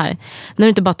jag menar, när du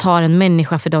inte bara tar en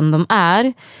människa för den de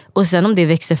är och sen om det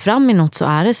växer fram i något så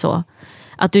är det så.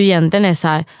 Att du egentligen är så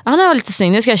här, han var lite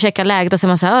snygg, nu ska jag checka läget och så är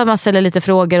man så här, man ställer lite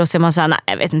frågor och så är man så här, nej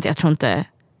jag vet inte, jag tror inte.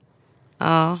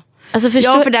 Ja. Alltså,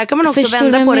 Ja, för där kan man också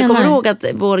vända på det. Kommer du ihåg att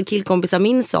vår killkompis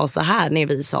Amin sa så här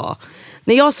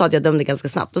när jag sa att jag dömde ganska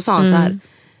snabbt, då sa han så här: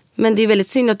 men det är väldigt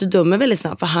synd att du dömer väldigt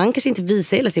snabbt, för han kanske inte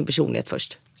visar hela sin personlighet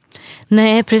först.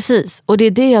 Nej, precis. Och det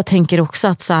är det jag tänker också,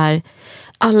 att så här,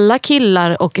 alla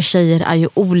killar och tjejer är ju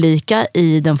olika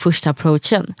i den första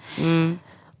approachen.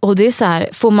 Och det är så här,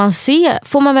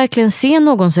 får man verkligen se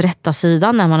någons rätta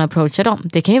sida när man approachar dem?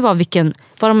 Det kan ju vara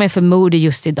vad de är för mood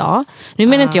just idag. Nu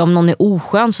menar inte jag om någon är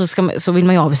oskön så vill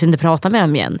man ju obviously inte prata med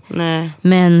dem igen. Nej.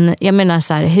 Men jag menar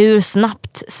så här, hur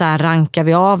snabbt så här rankar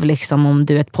vi av liksom, om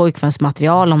du är ett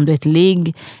pojkvänsmaterial, om du är ett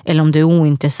ligg eller om du är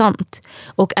ointressant?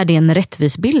 Och är det en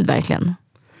rättvis bild verkligen?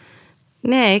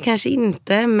 Nej, kanske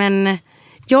inte, men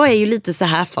jag är ju lite så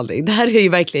här fallig. Det här är ju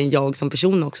verkligen jag som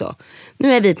person också.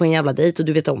 Nu är vi på en jävla dejt och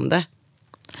du vet om det.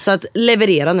 Så att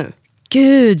leverera nu.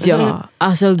 Gud ja,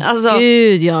 alltså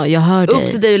gud ja, jag hör dig.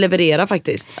 Upp till dig att leverera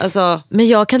faktiskt. Alltså... Men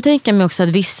jag kan tänka mig också att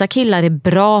vissa killar är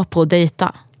bra på att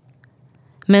dejta.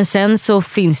 Men sen så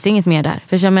finns det inget mer där.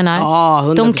 För jag menar,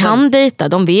 100%. De kan dejta,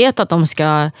 de vet att de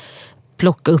ska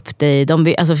plocka upp dig. De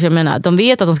vet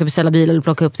att de ska beställa bil eller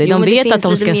plocka upp dig. De vet att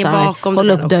de ska så här,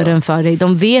 hålla upp dörren också för dig.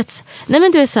 De vet, nej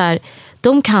men du är så här,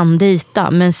 de kan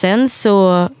dejta, men sen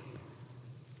så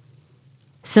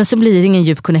blir det ingen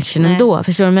djup connection ändå.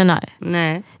 Förstår du vad jag menar?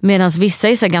 Nej. Medan vissa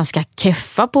är så här ganska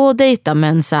keffa på att dejta,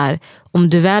 men så här, om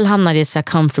du väl hamnar i ett så här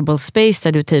comfortable space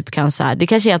där du typ kan så här, det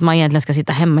kanske är att man egentligen ska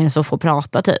sitta hemma i en soffa och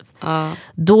prata typ.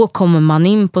 Då kommer man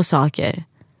in på saker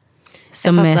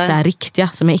som är så här riktiga,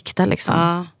 som är äkta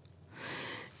liksom.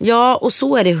 Ja, och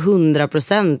så är det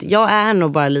 100%. Jag är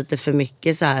nog bara lite för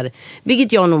mycket så här,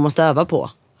 vilket jag nog måste öva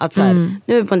på. Att så här,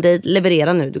 nu är vi på en dejt,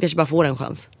 leverera nu. Du kanske bara får en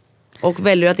chans. Och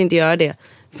väljer du att inte göra det,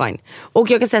 fine. Och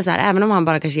jag kan säga så här, även om han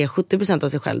bara kanske ger 70% av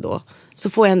sig själv då, så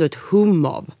får jag ändå ett hum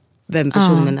av vem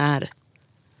personen är.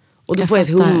 Och då får jag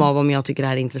ett hum av om jag tycker det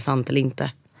här är intressant eller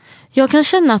inte. Jag kan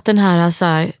känna att den här så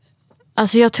här,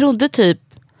 alltså jag trodde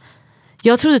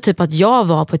typ att jag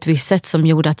var på ett visst sätt som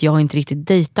gjorde att jag inte riktigt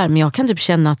dejtar. Men jag kan typ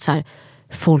känna att så här,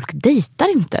 folk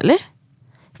dejtar inte, eller?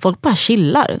 Folk bara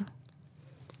chillar.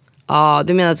 Ja,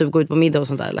 du menar typ gå ut på middag och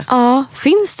sånt där, eller? Ja,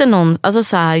 finns det någon, alltså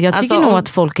så här, jag tycker nog att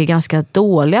folk är ganska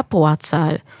dåliga på att så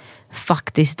här,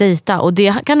 faktiskt dejta. Och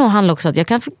det kan nog handla också att jag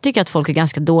kan tycka att folk är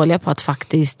ganska dåliga på att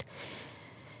faktiskt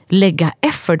lägga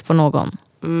effort på någon.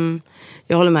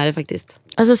 Jag håller med dig faktiskt.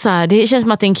 Alltså så här, det känns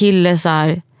som att en kille så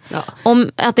här,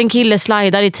 om att en kille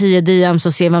slidar i 10 DM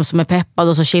så ser vem som är peppad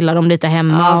och så chillar de lite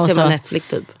hemma och ser så Netflix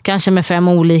typ. Kanske med 5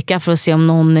 olika för att se om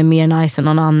någon är mer nice än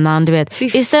någon annan, du vet.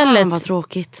 Fan vad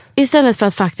tråkigt. Istället för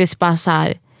att faktiskt bara så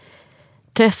här,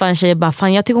 träffa en tjej och bara,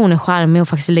 fan jag tycker hon är charmig och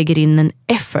faktiskt lägger in en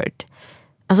effort.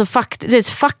 Alltså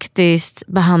faktiskt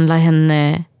behandlar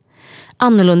henne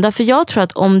annorlunda. För jag tror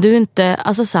att om du inte,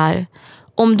 alltså så här,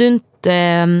 om du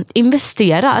inte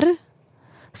investerar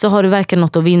så har du verkligen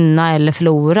något att vinna eller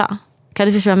förlora. Kan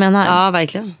du förstå vad jag menar? Ja,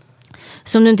 verkligen.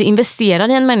 Så om du inte investerar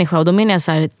i en människa, och då menar jag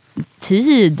så här,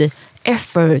 tid,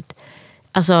 effort,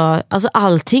 alltså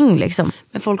allting liksom.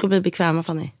 Men folk har blivit bekväma,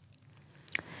 Fanny.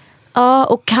 Ja,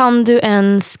 och kan du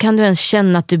ens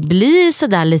känna att du blir så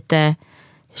där lite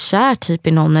kär typ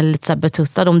i någon eller lite så här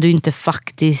betuttad om du inte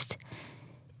faktiskt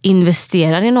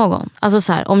investerar i någon? Alltså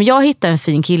så här, om jag hittar en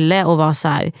fin kille och var så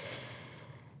här,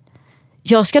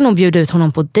 jag ska nog bjuda ut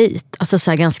honom på dejt. Alltså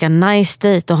så här, ganska nice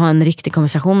dejt och ha en riktig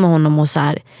konversation med honom och så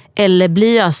här. Eller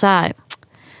blir jag så här,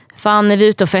 fan när vi är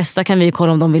ute och festar kan vi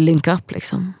kolla om de vill linka upp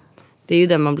liksom. Det är ju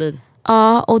den man blir.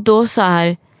 Ja, och då så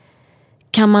här,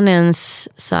 kan man ens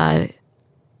så här,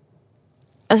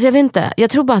 alltså jag vet inte, jag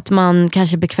tror bara att man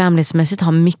kanske bekvämlighetsmässigt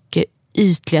har mycket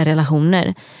ytliga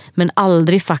relationer men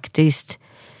aldrig faktiskt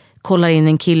kollar in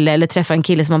en kille eller träffar en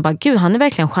kille som man bara, gud han är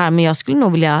verkligen charmig, jag skulle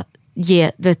nog vilja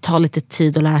ta lite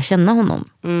tid att lära känna honom.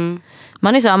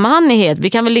 Man är så här, men han är het, vi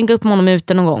kan väl linka upp med honom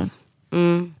ute någon gång.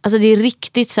 Alltså det är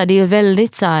riktigt så här, det är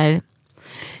väldigt så här.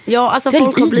 Ja, alltså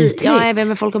folk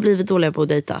har blivit dåliga på att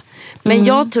dejta. Men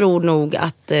jag tror nog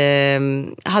att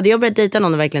hade jag börjat dejta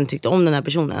någon och verkligen tyckte om den här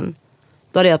personen,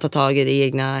 Då hade jag tagit tag i det i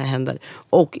egna händer.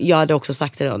 Och jag hade också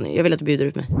sagt till Ronny, jag vill att du bjuder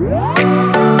ut mig.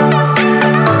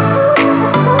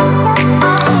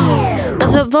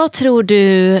 Alltså vad tror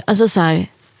du, alltså så här,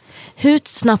 hur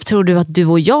snabbt tror du att du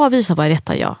och jag visar vad är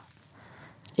rätta jag?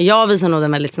 Jag visar nog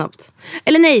den väldigt snabbt.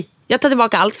 Eller nej, jag tar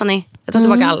tillbaka allt Fanny. Jag tar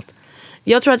tillbaka allt.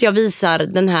 Jag tror att jag visar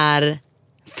den här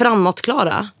framåt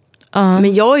Klara.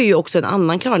 Men jag är ju också en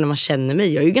annan Klara när man känner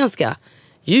mig. Jag är ju ganska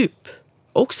djup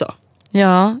också.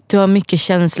 Ja, du har mycket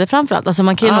känslor framförallt. Alltså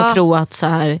man kan ju nog tro att så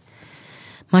här,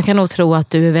 man kan nog tro att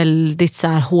du är väldigt så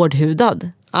här hårdhudad.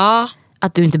 Ja.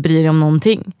 Att du inte bryr dig om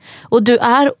någonting. Och du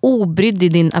är obrydd i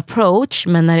din approach,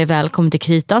 men när det väl kommer till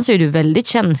kritan så är du väldigt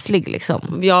känslig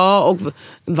liksom. Ja, och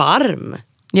varm.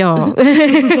 Ja.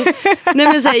 nej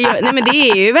men det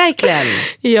är ju verkligen.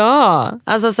 Ja.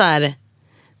 Alltså så här.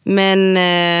 Men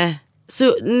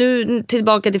så nu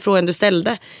tillbaka till frågan du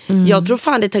ställde. Jag tror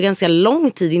fan det tar ganska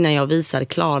lång tid innan jag visar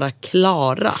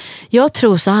Klara. Jag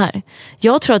tror så här.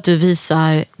 Jag tror att du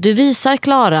visar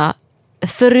Klara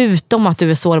förutom att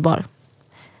du är sårbar.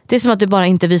 Det är som att du bara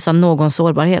inte visar någon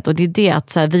sårbarhet. Och det är det att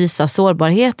så här, visa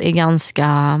sårbarhet är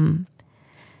ganska...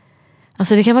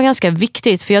 Alltså det kan vara ganska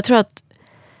viktigt. För jag tror att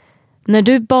när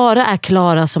du bara är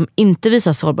Klara som inte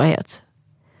visar sårbarhet,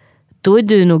 då är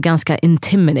du nog ganska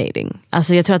intimidating.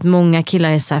 Alltså jag tror att många killar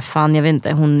är så här, fan jag vet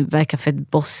inte, hon verkar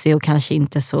fett bossig och kanske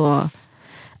inte så...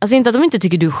 Alltså inte att de inte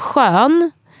tycker du är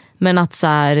skön, men att så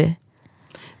här...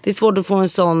 Det är svårt att få en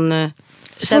sån...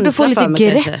 Svårt att få lite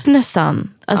grepp kanske.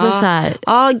 Nästan. Alltså så här.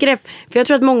 Ja, grepp. För jag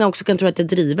tror att många också kan tro att jag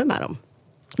driver med dem.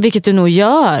 Vilket du nog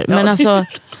gör. Men alltså,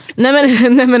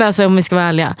 nej men alltså om vi ska vara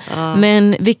ärliga.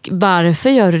 Men varför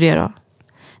gör du det då?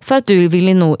 För att du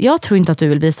vill nog... Jag tror inte att du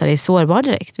vill visa dig sårbar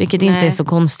direkt. Vilket inte är så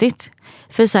konstigt.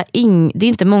 För så här, det är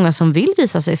inte många som vill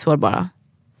visa sig sårbara.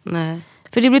 Nej.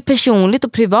 För det blir personligt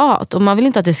och privat. Och man vill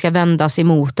inte att det ska vändas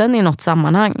emot en i något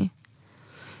sammanhang.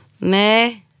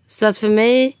 Nej. Så att för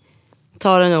mig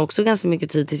tar det nog också ganska mycket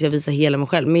tid tills jag visar hela mig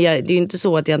själv. Men det är ju inte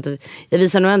så att jag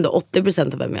visar nog ändå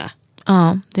 80% av vem jag är.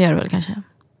 Ja, det gör du väl kanske.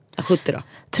 70 då.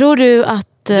 Tror du att...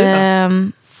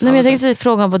 Nej, men jag tänkte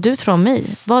fråga vad du tror om mig.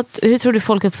 Hur tror du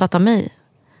folk uppfattar mig?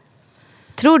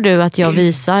 Tror du att jag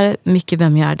visar mycket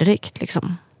vem jag är direkt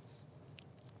liksom?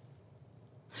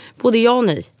 Både ja och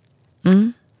nej.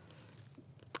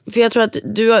 För jag tror att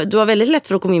du har väldigt lätt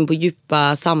för att komma in på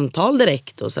djupa samtal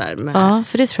direkt och sådär med,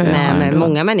 för det tror jag med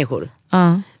många människor.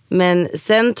 Men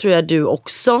sen tror jag du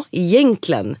också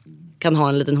egentligen kan ha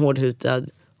en liten hårdhudad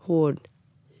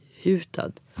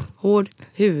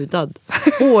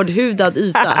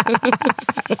yta.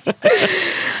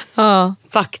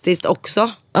 Faktiskt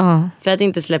också. För att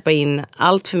inte släppa in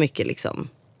allt för mycket liksom.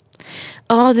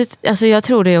 Ja, alltså jag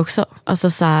tror det också. Alltså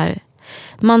så här,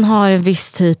 man har en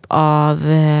viss typ av...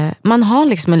 Man har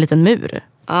liksom en liten mur.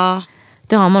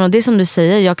 Det har man, och det är som du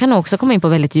säger, jag kan också komma in på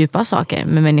väldigt djupa saker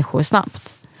med människor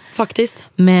snabbt. Faktiskt.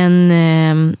 Men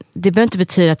det behöver inte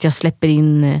betyda att jag släpper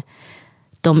in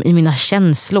dem i mina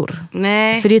känslor.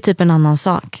 Nej. För det är typ en annan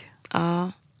sak.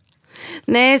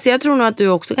 Nej, så jag tror nog att du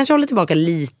också kanske håller tillbaka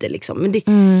lite liksom. Men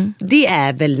det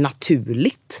är väl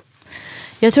naturligt.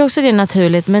 Jag tror också det är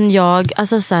naturligt. Men jag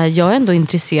är ändå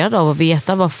intresserad av att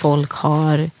veta vad folk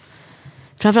har,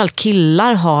 framförallt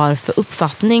killar har, för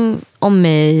uppfattning om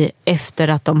mig efter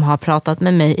att de har pratat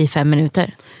med mig i 5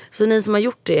 minuter. Så ni som har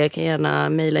gjort det kan gärna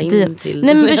mejla in till...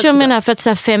 Nej, men jag menar, för att så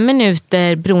här, 5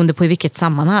 minuter beroende på i vilket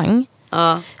sammanhang.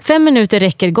 5 minuter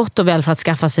räcker gott och väl för att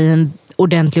skaffa sig en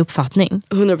ordentlig uppfattning.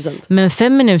 100%. Men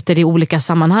 5 minuter i olika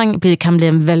sammanhang kan bli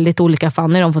en väldigt olika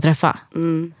Fanny de får träffa.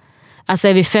 Alltså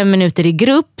är vi 5 minuter i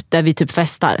grupp där vi typ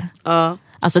festar.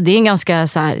 Alltså det är en ganska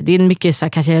så här, det är en mycket så här,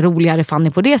 kanske roligare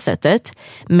Fanny på det sättet.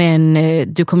 Men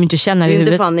du kommer ju inte känna du är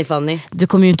inte Fanny. Du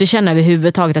kommer ju inte känna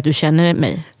överhuvudtaget att du känner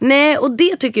mig. Nej, och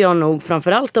det tycker jag nog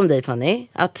framförallt om dig Fanny.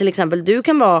 Att till exempel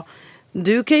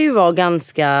du kan ju vara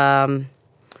ganska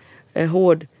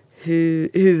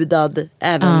hårdhudad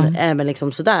även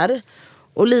liksom sådär.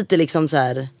 Och lite liksom så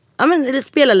här, ja men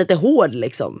spela lite hård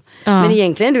liksom. Men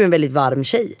egentligen är du en väldigt varm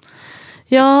tjej.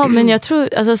 Ja, men jag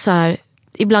tror alltså så här,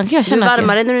 ibland kan jag känna du är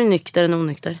varmare när du är nykter än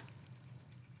onykter.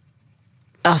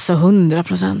 Alltså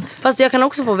 100%. Fast jag kan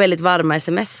också få väldigt varma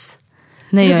sms.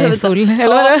 Nej, jag är full.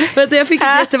 Vänta, jag fick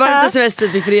ett jättevarmt sms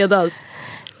typ i fredags.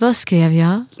 Vad skrev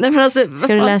jag? Nej, men alltså,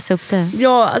 ska du läsa upp det?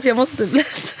 Ja, alltså jag måste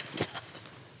läsa.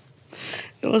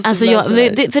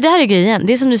 För det här är grejen.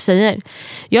 Det är som du säger.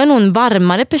 Jag är nog en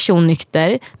varmare person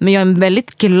nykter, men jag är en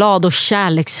väldigt glad och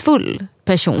kärleksfull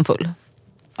person full.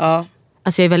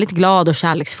 Alltså jag är väldigt glad och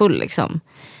kärleksfull liksom.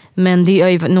 Men det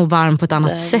är nog varm på ett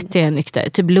annat sätt jag är nykter.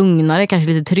 Typ lugnare,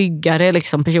 kanske lite tryggare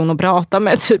liksom, person att prata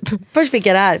med typ. Först fick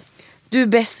jag det här. Du är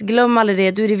bäst, glöm aldrig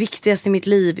det. Du är det viktigaste i mitt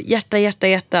liv. Hjärta, hjärta,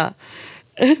 hjärta.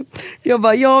 Jag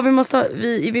bara, ja vi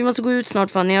måste gå ut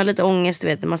snart Fanny. Jag har lite ångest, du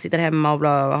vet, när man sitter hemma och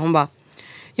bla bla. Hon bara,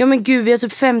 ja men gud, vi har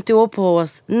typ 50 år på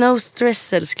oss. No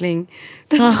stress, älskling.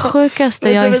 Vad sjukaste,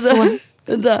 jag är så...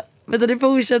 Vänta, det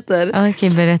fortsätter. Okej,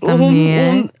 berätta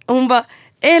mer. Hon bara,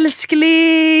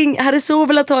 älskling, hade så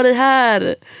velat ta dig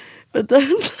här. Vänta.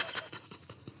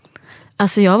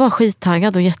 Alltså jag var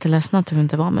skittaggad och jätteledsen att du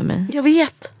inte var med mig. Jag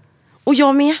vet. Och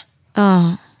jag med.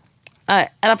 Ja. Nej,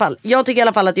 i alla fall. Jag tycker i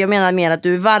alla fall att jag menar mer att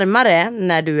du är varmare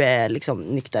när du är liksom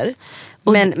nykter.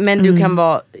 Men du kan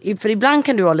vara, för ibland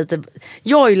kan du ha lite,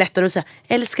 jag är ju lättare att säga,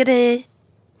 älskar dig.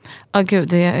 Ja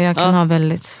gud, jag kan ha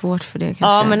väldigt svårt för det kanske.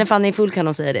 Ja, men när Fanny är full kan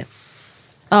hon säga det.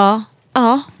 Ja.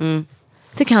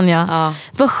 Det kan jag. Ja.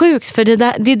 Vad sjukt, för det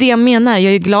är det jag menar.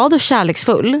 Jag är glad och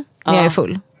kärleksfull när jag är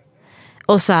full.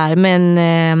 Och så här,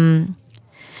 men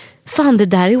fan, det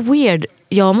där är weird.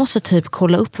 Jag måste typ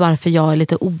kolla upp varför jag är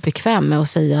lite obekväm med att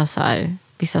säga så här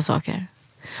vissa saker.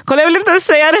 Kolla, jag vill inte ens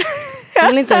säga det. Jag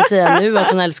vill inte ens säga nu att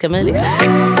hon älskar mig liksom.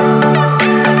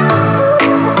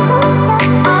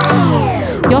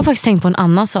 Jag har faktiskt tänkt på en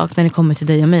annan sak när det kommer till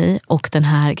dig och mig och den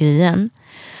här grejen.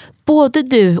 Både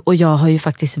du och jag har ju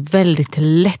faktiskt väldigt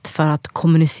lätt för att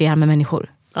kommunicera med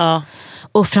människor. Ja.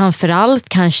 Och framförallt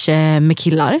kanske med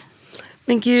killar.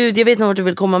 Men gud, jag vet nog vart du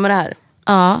vill komma med det här.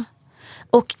 Ja.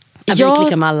 Och vi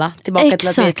klickar med alla. Tillbaka till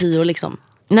att vi är 10 liksom.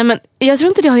 Nej, men jag tror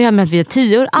inte det har att göra med att vi är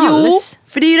 10 alls. Jo,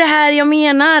 för det är ju det här jag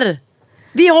menar.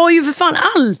 Vi har ju för fan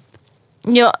allt.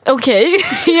 Ja, okej.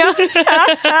 Ja.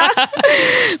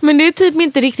 Men det är typ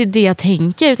inte riktigt det jag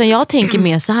tänker. Utan jag tänker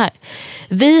mer så här.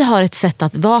 Vi har ett sätt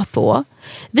att vara på.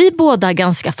 Vi är båda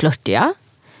ganska flörtiga.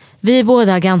 Vi är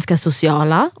båda ganska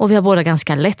sociala. Och vi har båda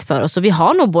ganska lätt för oss. Och vi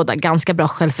har nog båda ganska bra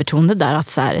självförtroende där. Att,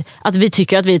 så här, att vi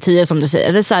tycker att vi är 10 som du säger.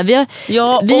 Eller så här,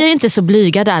 vi är inte så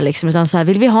blyga där liksom. Utan så här,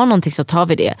 vill vi ha någonting så tar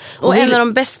vi det. Och en av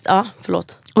de bästa, ja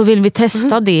förlåt. Och vill vi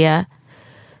testa det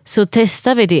så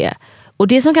testar vi det. Och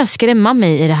det som kan skrämma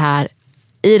mig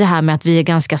i det här med att vi är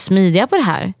ganska smidiga på det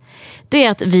här, det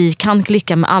är att vi kan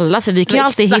klicka med alla. För vi kan ju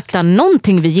alltid hitta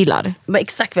någonting vi gillar. Det var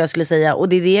exakt vad jag skulle säga. Och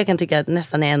det är det jag kan tycka att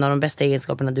nästan är en av de bästa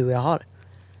egenskaperna du och jag har.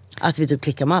 Att vi typ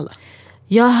klickar med alla.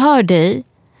 Jag hör dig.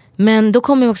 Men då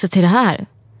kommer vi också till det här.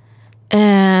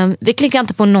 Vi klickar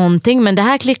inte på någonting, men det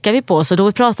här klickar vi på. Så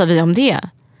då pratar vi om det.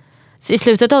 Så i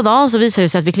slutet av dagen så visar det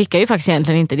sig att vi klickar ju faktiskt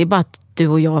egentligen inte. Det är bara att du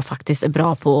och jag faktiskt är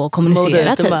bra på att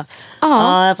kommunicera. Typ.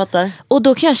 Ja, jag fattar. Och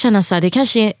då kan jag känna så här, det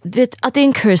kanske är, du vet, att det är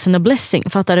en curse and a blessing,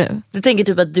 fattar du? Du tänker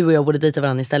typ att du och jag borde dejta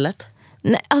varandra istället?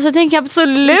 Nej, alltså jag tänker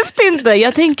absolut inte.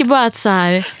 Jag tänker bara att så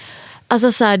här,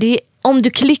 alltså så här, det är, om du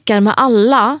klickar med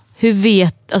alla, hur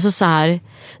vet, alltså så här,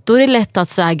 då är det lätt att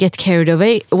så här, get carried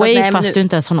away fast du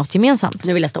inte ens har något gemensamt.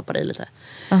 Nu vill jag stoppa dig lite.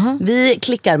 Vi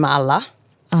klickar med alla.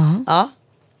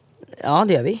 Ja,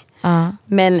 det gör vi.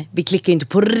 Men vi klickar inte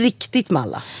på riktigt med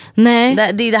alla. Nej.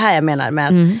 Det är det här jag menar med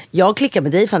att jag klickar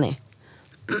med dig, Fanny.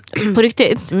 På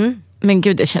riktigt? Men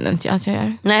gud, det känner inte jag att jag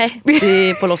gör. Nej, det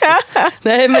är på låtsas.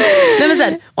 nej men så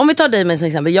här, om vi tar dig med som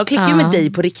exempel. Jag klickar ju med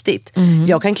dig på riktigt.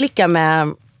 Jag kan klicka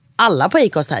med alla på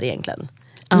Acast här egentligen.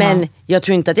 Men jag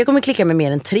tror inte att jag kommer klicka med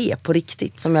mer än 3 på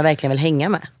riktigt som jag verkligen vill hänga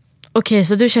med. Okej,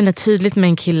 så du känner tydligt med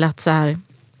en kille att så här,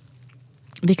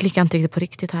 vi klickar inte riktigt på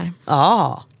riktigt här.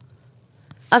 Ja.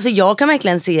 Alltså jag kan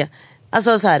verkligen se,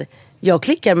 alltså så här, jag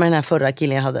klickar med den här förra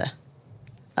killen jag hade.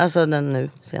 Alltså den nu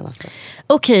senaste.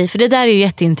 Okej, för det där är ju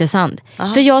jätteintressant.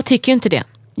 För jag tycker ju inte det.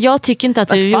 Jag tycker inte att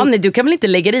du... Fanny, du kan väl inte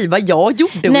lägga i vad jag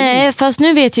gjorde? Nej, fast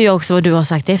nu vet ju jag också vad du har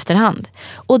sagt i efterhand.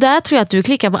 Och där tror jag att du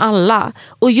klickar på alla.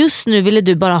 Och just nu ville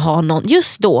du bara ha någon.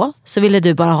 Just då så ville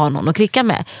du bara ha någon att klicka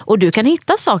med. Och du kan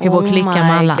hitta saker på att klicka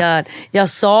med alla. God. Jag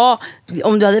sa,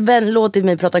 om du hade låtit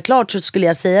mig prata klart så skulle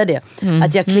jag säga det.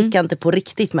 Att jag klickar inte på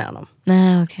riktigt med honom.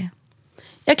 Nej, okej.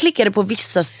 Jag klickade på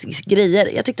vissa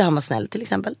grejer. Jag tyckte han var snäll till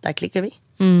exempel. Där klickar vi.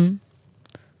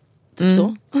 Typ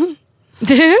så.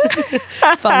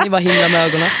 Fanny var himla med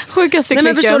ögonen. Sjukaste klicken.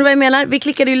 Nej, men förstår du vad jag menar? Vi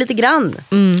klickade ju lite grann.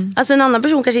 Alltså en annan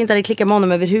person kanske inte hade klickat med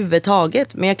honom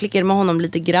överhuvudtaget. Men jag klickade med honom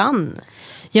lite grann.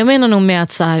 Jag menar nog med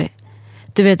att så här,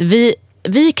 du vet,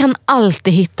 vi kan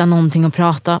alltid hitta någonting att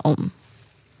prata om.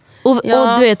 Och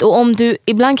du vet, och om du,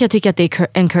 ibland kan jag tycka att det är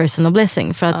en curse and a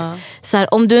blessing. För att så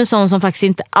här, om du är en sån som faktiskt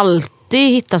inte alltid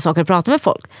hitta saker att prata med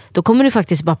folk, då kommer du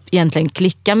faktiskt bara egentligen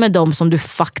klicka med dem som du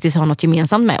faktiskt har något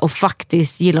gemensamt med och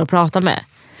faktiskt gillar att prata med.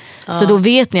 Så då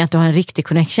vet ni att du har en riktig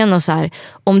connection. Och så här,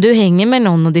 om du hänger med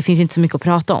någon och det finns inte så mycket att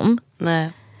prata om,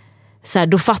 så här,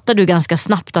 då fattar du ganska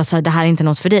snabbt att så här, det här är inte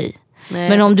något för dig.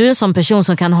 Men om du är en sån person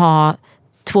som kan ha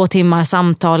 2 timmar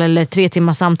samtal eller 3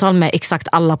 timmar samtal med exakt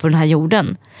alla på den här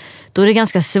jorden. Då är det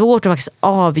ganska svårt att faktiskt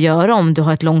avgöra om du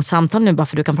har ett långt samtal nu bara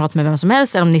för att du kan prata med vem som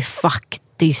helst eller om ni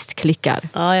faktiskt klickar.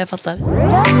 Ja, jag fattar.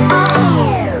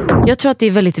 Jag tror att det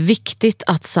är väldigt viktigt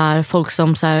att så här, folk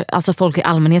som så här, alltså folk i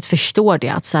allmänhet förstår det.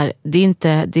 Att så här, det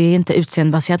är inte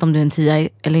utseendebaserat om du är en 10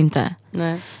 eller inte.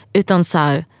 Nej. Utan så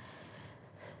här,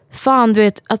 fan du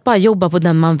vet, att bara jobba på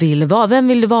den man vill vara. Vem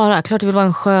vill du vara? Klart du vill vara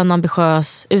en skön,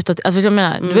 ambitiös, alltså jag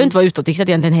menar, du behöver inte vara utåtriktad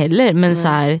egentligen heller. Men så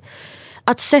här,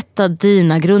 att sätta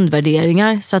dina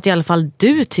grundvärderingar så att i alla fall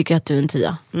du tycker att du är en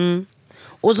 10.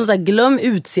 Och som sagt, glöm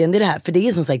utseende i det här. För det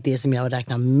är som sagt det som jag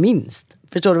räknar minst.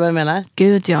 Förstår du vad jag menar?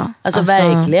 Gud ja. Alltså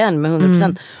verkligen med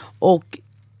 100%. Och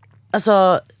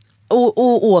alltså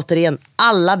och återigen,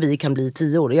 alla vi kan bli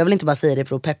 10 år. Jag vill inte bara säga det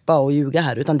för att peppa och ljuga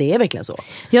här, utan det är verkligen så.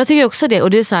 Jag tycker också det. Och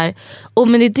det är så här,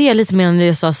 men det är det lite mer när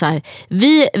jag sa så här,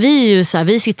 vi är ju så här,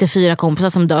 vi sitter 4 kompisar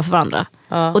som dör för varandra.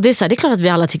 Och det är så här, det är klart att vi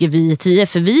alla tycker vi är 10,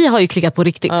 för vi har ju klickat på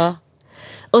riktigt.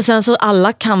 Och sen så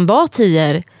alla kan vara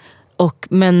 10,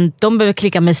 men de behöver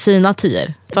klicka med sina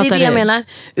 10. Det är det jag menar.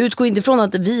 Utgå inte från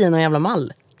att vi är någon jävla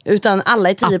mall, utan alla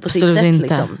är 10 på sitt sätt inte.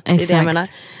 liksom. Det är det jag menar.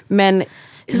 Men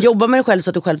jobba med dig själv så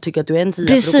att du själv tycker att du är en 10.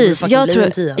 Precis,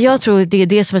 jag tror det är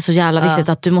det som är så jävla viktigt.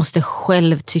 Att du måste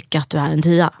själv tycka att du är en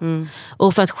 10.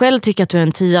 Och för att själv tycka att du är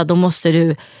en 10, då måste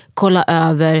du kolla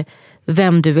över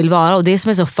vem du vill vara. Och det som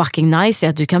är så fucking nice är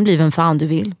att du kan bli vem fan du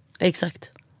vill. Exakt.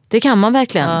 Det kan man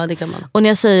verkligen. Ja, det kan man. Och när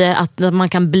jag säger att man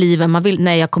kan bli vem man vill,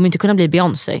 nej, jag kommer inte kunna bli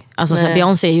Beyoncé. Alltså så här,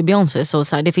 Beyoncé är ju Beyoncé, så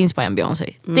här, det finns bara en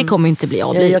Beyoncé. Det kommer inte bli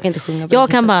jag. Jag kan inte sjunga på jag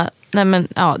kan bara, nej men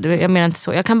ja, jag menar inte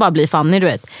så. Jag kan bara bli Fanny, du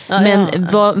vet. Ja, men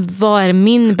vad är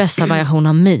min bästa variation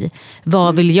av mig?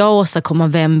 Vad vill jag åstadkomma?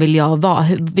 Vem vill jag vara?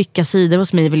 Vilka sidor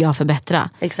hos mig vill jag förbättra?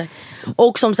 Exakt.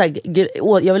 Och som sagt,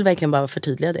 jag vill verkligen bara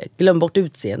förtydliga det. Glöm bort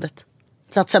utseendet.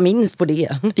 Satsa minst på det.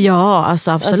 Ja,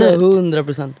 alltså absolut.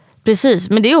 Alltså 100%. Precis,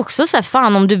 men det är också så här,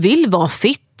 fan om du vill vara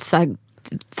fit, så här,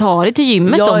 ta dig till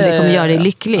gymmet om det kommer göra dig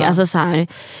lycklig. Alltså, så här,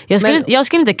 jag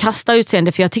skulle inte kasta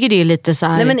utseende, för jag tycker det är lite så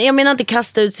här. Nej, men jag menar inte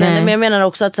kasta utseende, men jag menar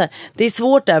också att så här, det är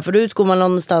svårt där, för då utgår man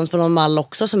någonstans från någon mall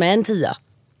också som är en 10.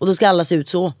 Och då ska alla se ut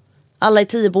så. Alla är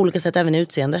 10 på olika sätt, även i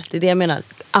utseende. Det är det jag menar.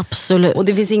 Absolut. Och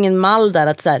det finns ingen mall där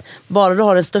att så här, bara du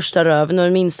har den största röven och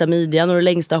den minsta midjan och det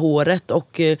längsta håret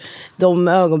och de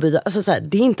ögonbrynen, alltså så här,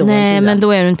 det är inte en 10. Nej, men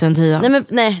då är du inte en 10. Nej,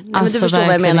 men alltså, du förstår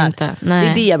vad jag menar. Inte. Det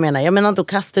är det jag menar. Jag menar inte att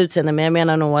kasta utseende, men jag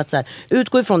menar nog att så här,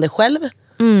 utgå ifrån dig själv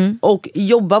och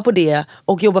jobba på det,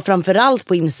 och jobba framförallt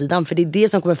på insidan, för det är det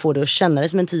som kommer få dig att känna dig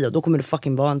som en 10, och då kommer du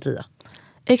fucking vara en 10.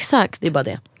 Exakt. Det är bara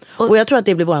det. Och jag tror att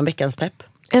det blir våran veckans pepp.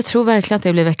 Jag tror verkligen att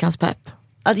det blir veckans pepp.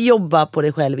 Att jobba på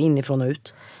dig själv inifrån och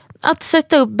ut. Att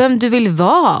sätta upp vem du vill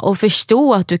vara och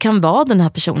förstå att du kan vara den här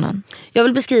personen. Jag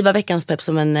vill beskriva veckans pepp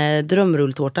som en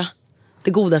drömrulltårta.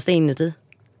 Det godaste inuti.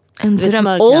 En dröm.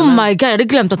 Oh my god, jag hade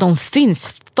glömt att de finns.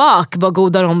 Fuck vad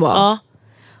goda de var. Ja.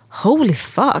 Holy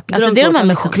fuck. Alltså det är de här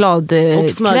med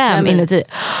chokladkräm inuti.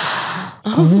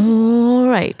 All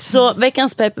right. Så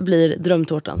veckans pepp blir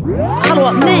drömtårtan.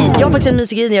 Hallå, nej, jag har faktiskt en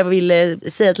mysig grej jag vill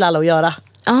säga till alla att göra.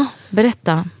 Ja,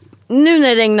 berätta. Nu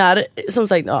när det regnar, som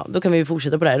sagt, ja, då kan vi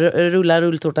fortsätta på det här. Rulla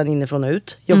rulltårtan inifrån och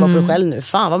ut. Jobba på dig själv nu.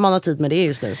 Fan vad man har tid med det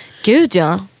just nu. Gud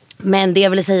ja. Men det jag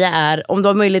vill säga är, om du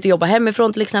har möjlighet att jobba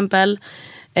hemifrån till exempel,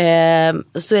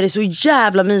 så är det så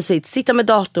jävla mysigt. Sitta med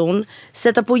datorn,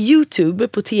 sätta på YouTube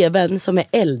på tvn som är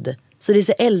eld. Så det är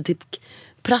så eld typ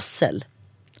prassel.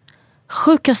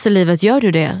 Sjukaste livet, gör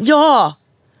du det? Ja!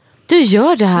 Du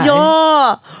gör det här?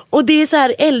 Ja! Och det är så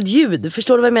här eldljud,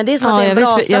 förstår du vad jag menar? Det är som att det är en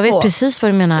brasa jag vet på. precis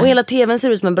vad du menar. Och hela tvn ser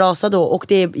ut som en brasa då, och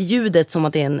det är ljudet som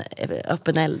att det är en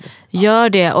öppen eld. Gör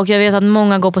det, och jag vet att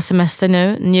många går på semester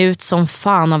nu. Njut som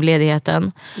fan av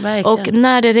ledigheten. Verkligen. Och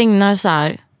när det regnar så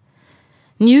här,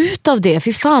 njut av det.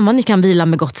 För fan vad ni kan vila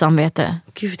med gott samvete.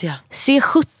 Gud ja. Se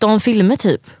 17 filmer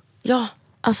typ. Ja.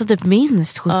 Alltså typ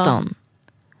minst 17. Ja.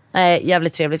 Nej,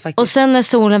 jävligt trevligt faktiskt. Och sen när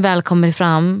solen väl kommer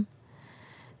fram,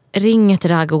 ring ett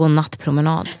ragg och gå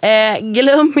nattpromenad.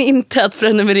 Glöm inte att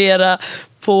prenumerera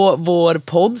på vår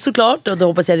podd såklart. Och det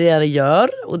hoppas jag redan gör.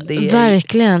 Och det är,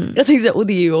 verkligen. Jag tänkte, och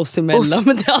det är ju oss emellan,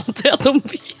 men det är alltid att de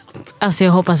vet. Alltså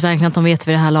jag hoppas verkligen att de vet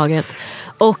vid det här laget.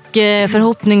 Och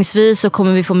förhoppningsvis så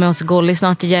kommer vi få med oss Golly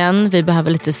snart igen. Vi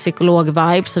behöver lite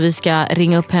psykolog-vibe, så vi ska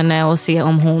ringa upp henne och se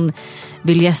om hon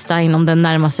vill gästa inom den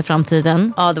närmaste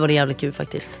framtiden. Ja, det var jävligt kul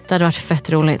faktiskt. Det hade varit fett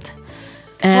roligt.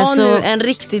 Ha nu en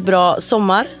riktigt bra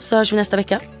sommar, så hörs vi nästa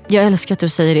vecka. Jag älskar att du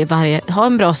säger det ha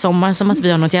en bra sommar, som att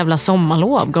vi har något jävla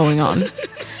sommarlov going on.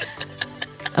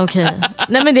 Okej.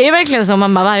 Nej men det är verkligen så,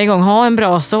 man bara varje gång ha en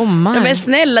bra sommar. Ja, men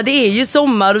snälla, det är ju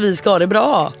sommar och vi ska ha det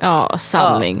bra. Ja,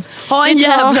 sanning. Ja. Ha en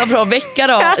jävla bra vecka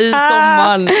då i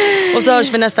sommaren. Och så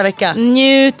hörs vi nästa vecka.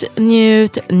 Njut.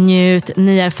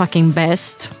 Ni är fucking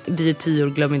bäst. Vi är 10 år,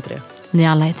 glöm inte det. Ni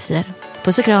alla är 10.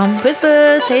 Puss och kram. Puss,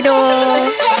 hej då.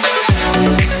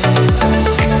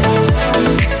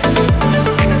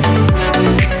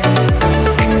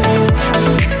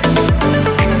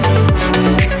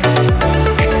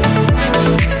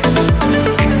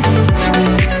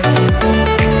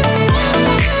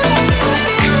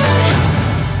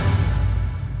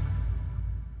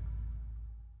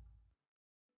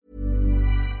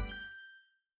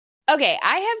 Okay,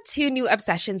 I have 2 new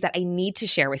obsessions that I need to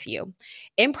share with you.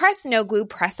 Impress No Glue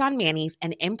Press-On Manis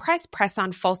and Impress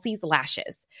Press-On Falsies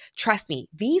Lashes. Trust me,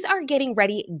 these are getting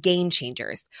ready game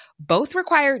changers. Both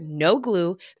require no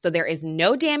glue, so there is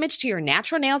no damage to your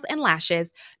natural nails and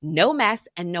lashes, no mess,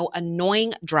 and no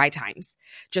annoying dry times.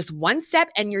 Just one step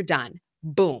and you're done.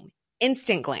 Boom.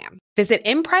 Instant glam. Visit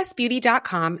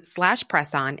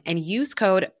impressbeauty.com/presson and use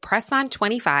code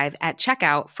PRESSON25 at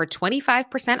checkout for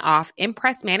 25% off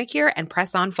Impress Manicure and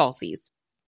Press-On Falsies.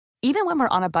 Even when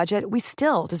we're on a budget, we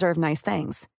still deserve nice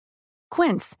things.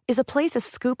 Quince is a place to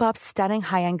scoop up stunning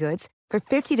high-end goods for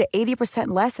 50 to 80%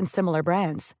 less than similar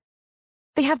brands.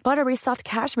 They have buttery soft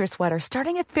cashmere sweaters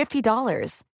starting at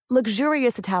 $50,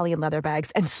 luxurious Italian leather bags,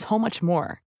 and so much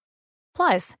more.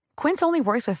 Plus, Quince only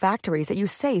works with factories that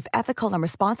use safe, ethical, and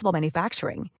responsible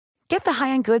manufacturing. Get the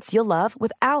high-end goods you'll love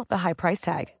without the high price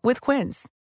tag with Quince.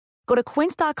 Go to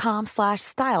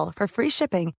quince.com/style for free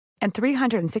shipping and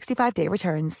 365-day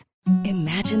returns.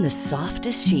 Imagine the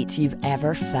softest sheets you've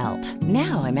ever felt.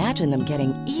 Now imagine them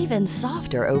getting even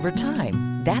softer over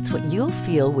time. That's what you'll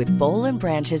feel with Boll &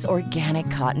 Branch's organic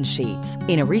cotton sheets.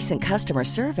 In a recent customer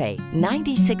survey,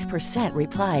 96%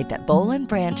 replied that Boll &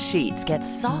 Branch sheets get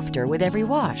softer with every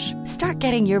wash. Start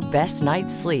getting your best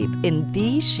night's sleep in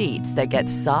these sheets that get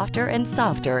softer and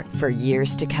softer for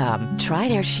years to come. Try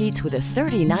their sheets with a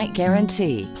 30-night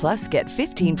guarantee. Plus, get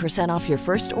 15% off your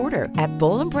first order at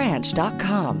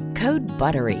bollandbranch.com. Code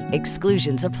BUTTERY.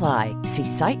 Exclusions apply. See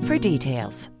site for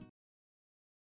details.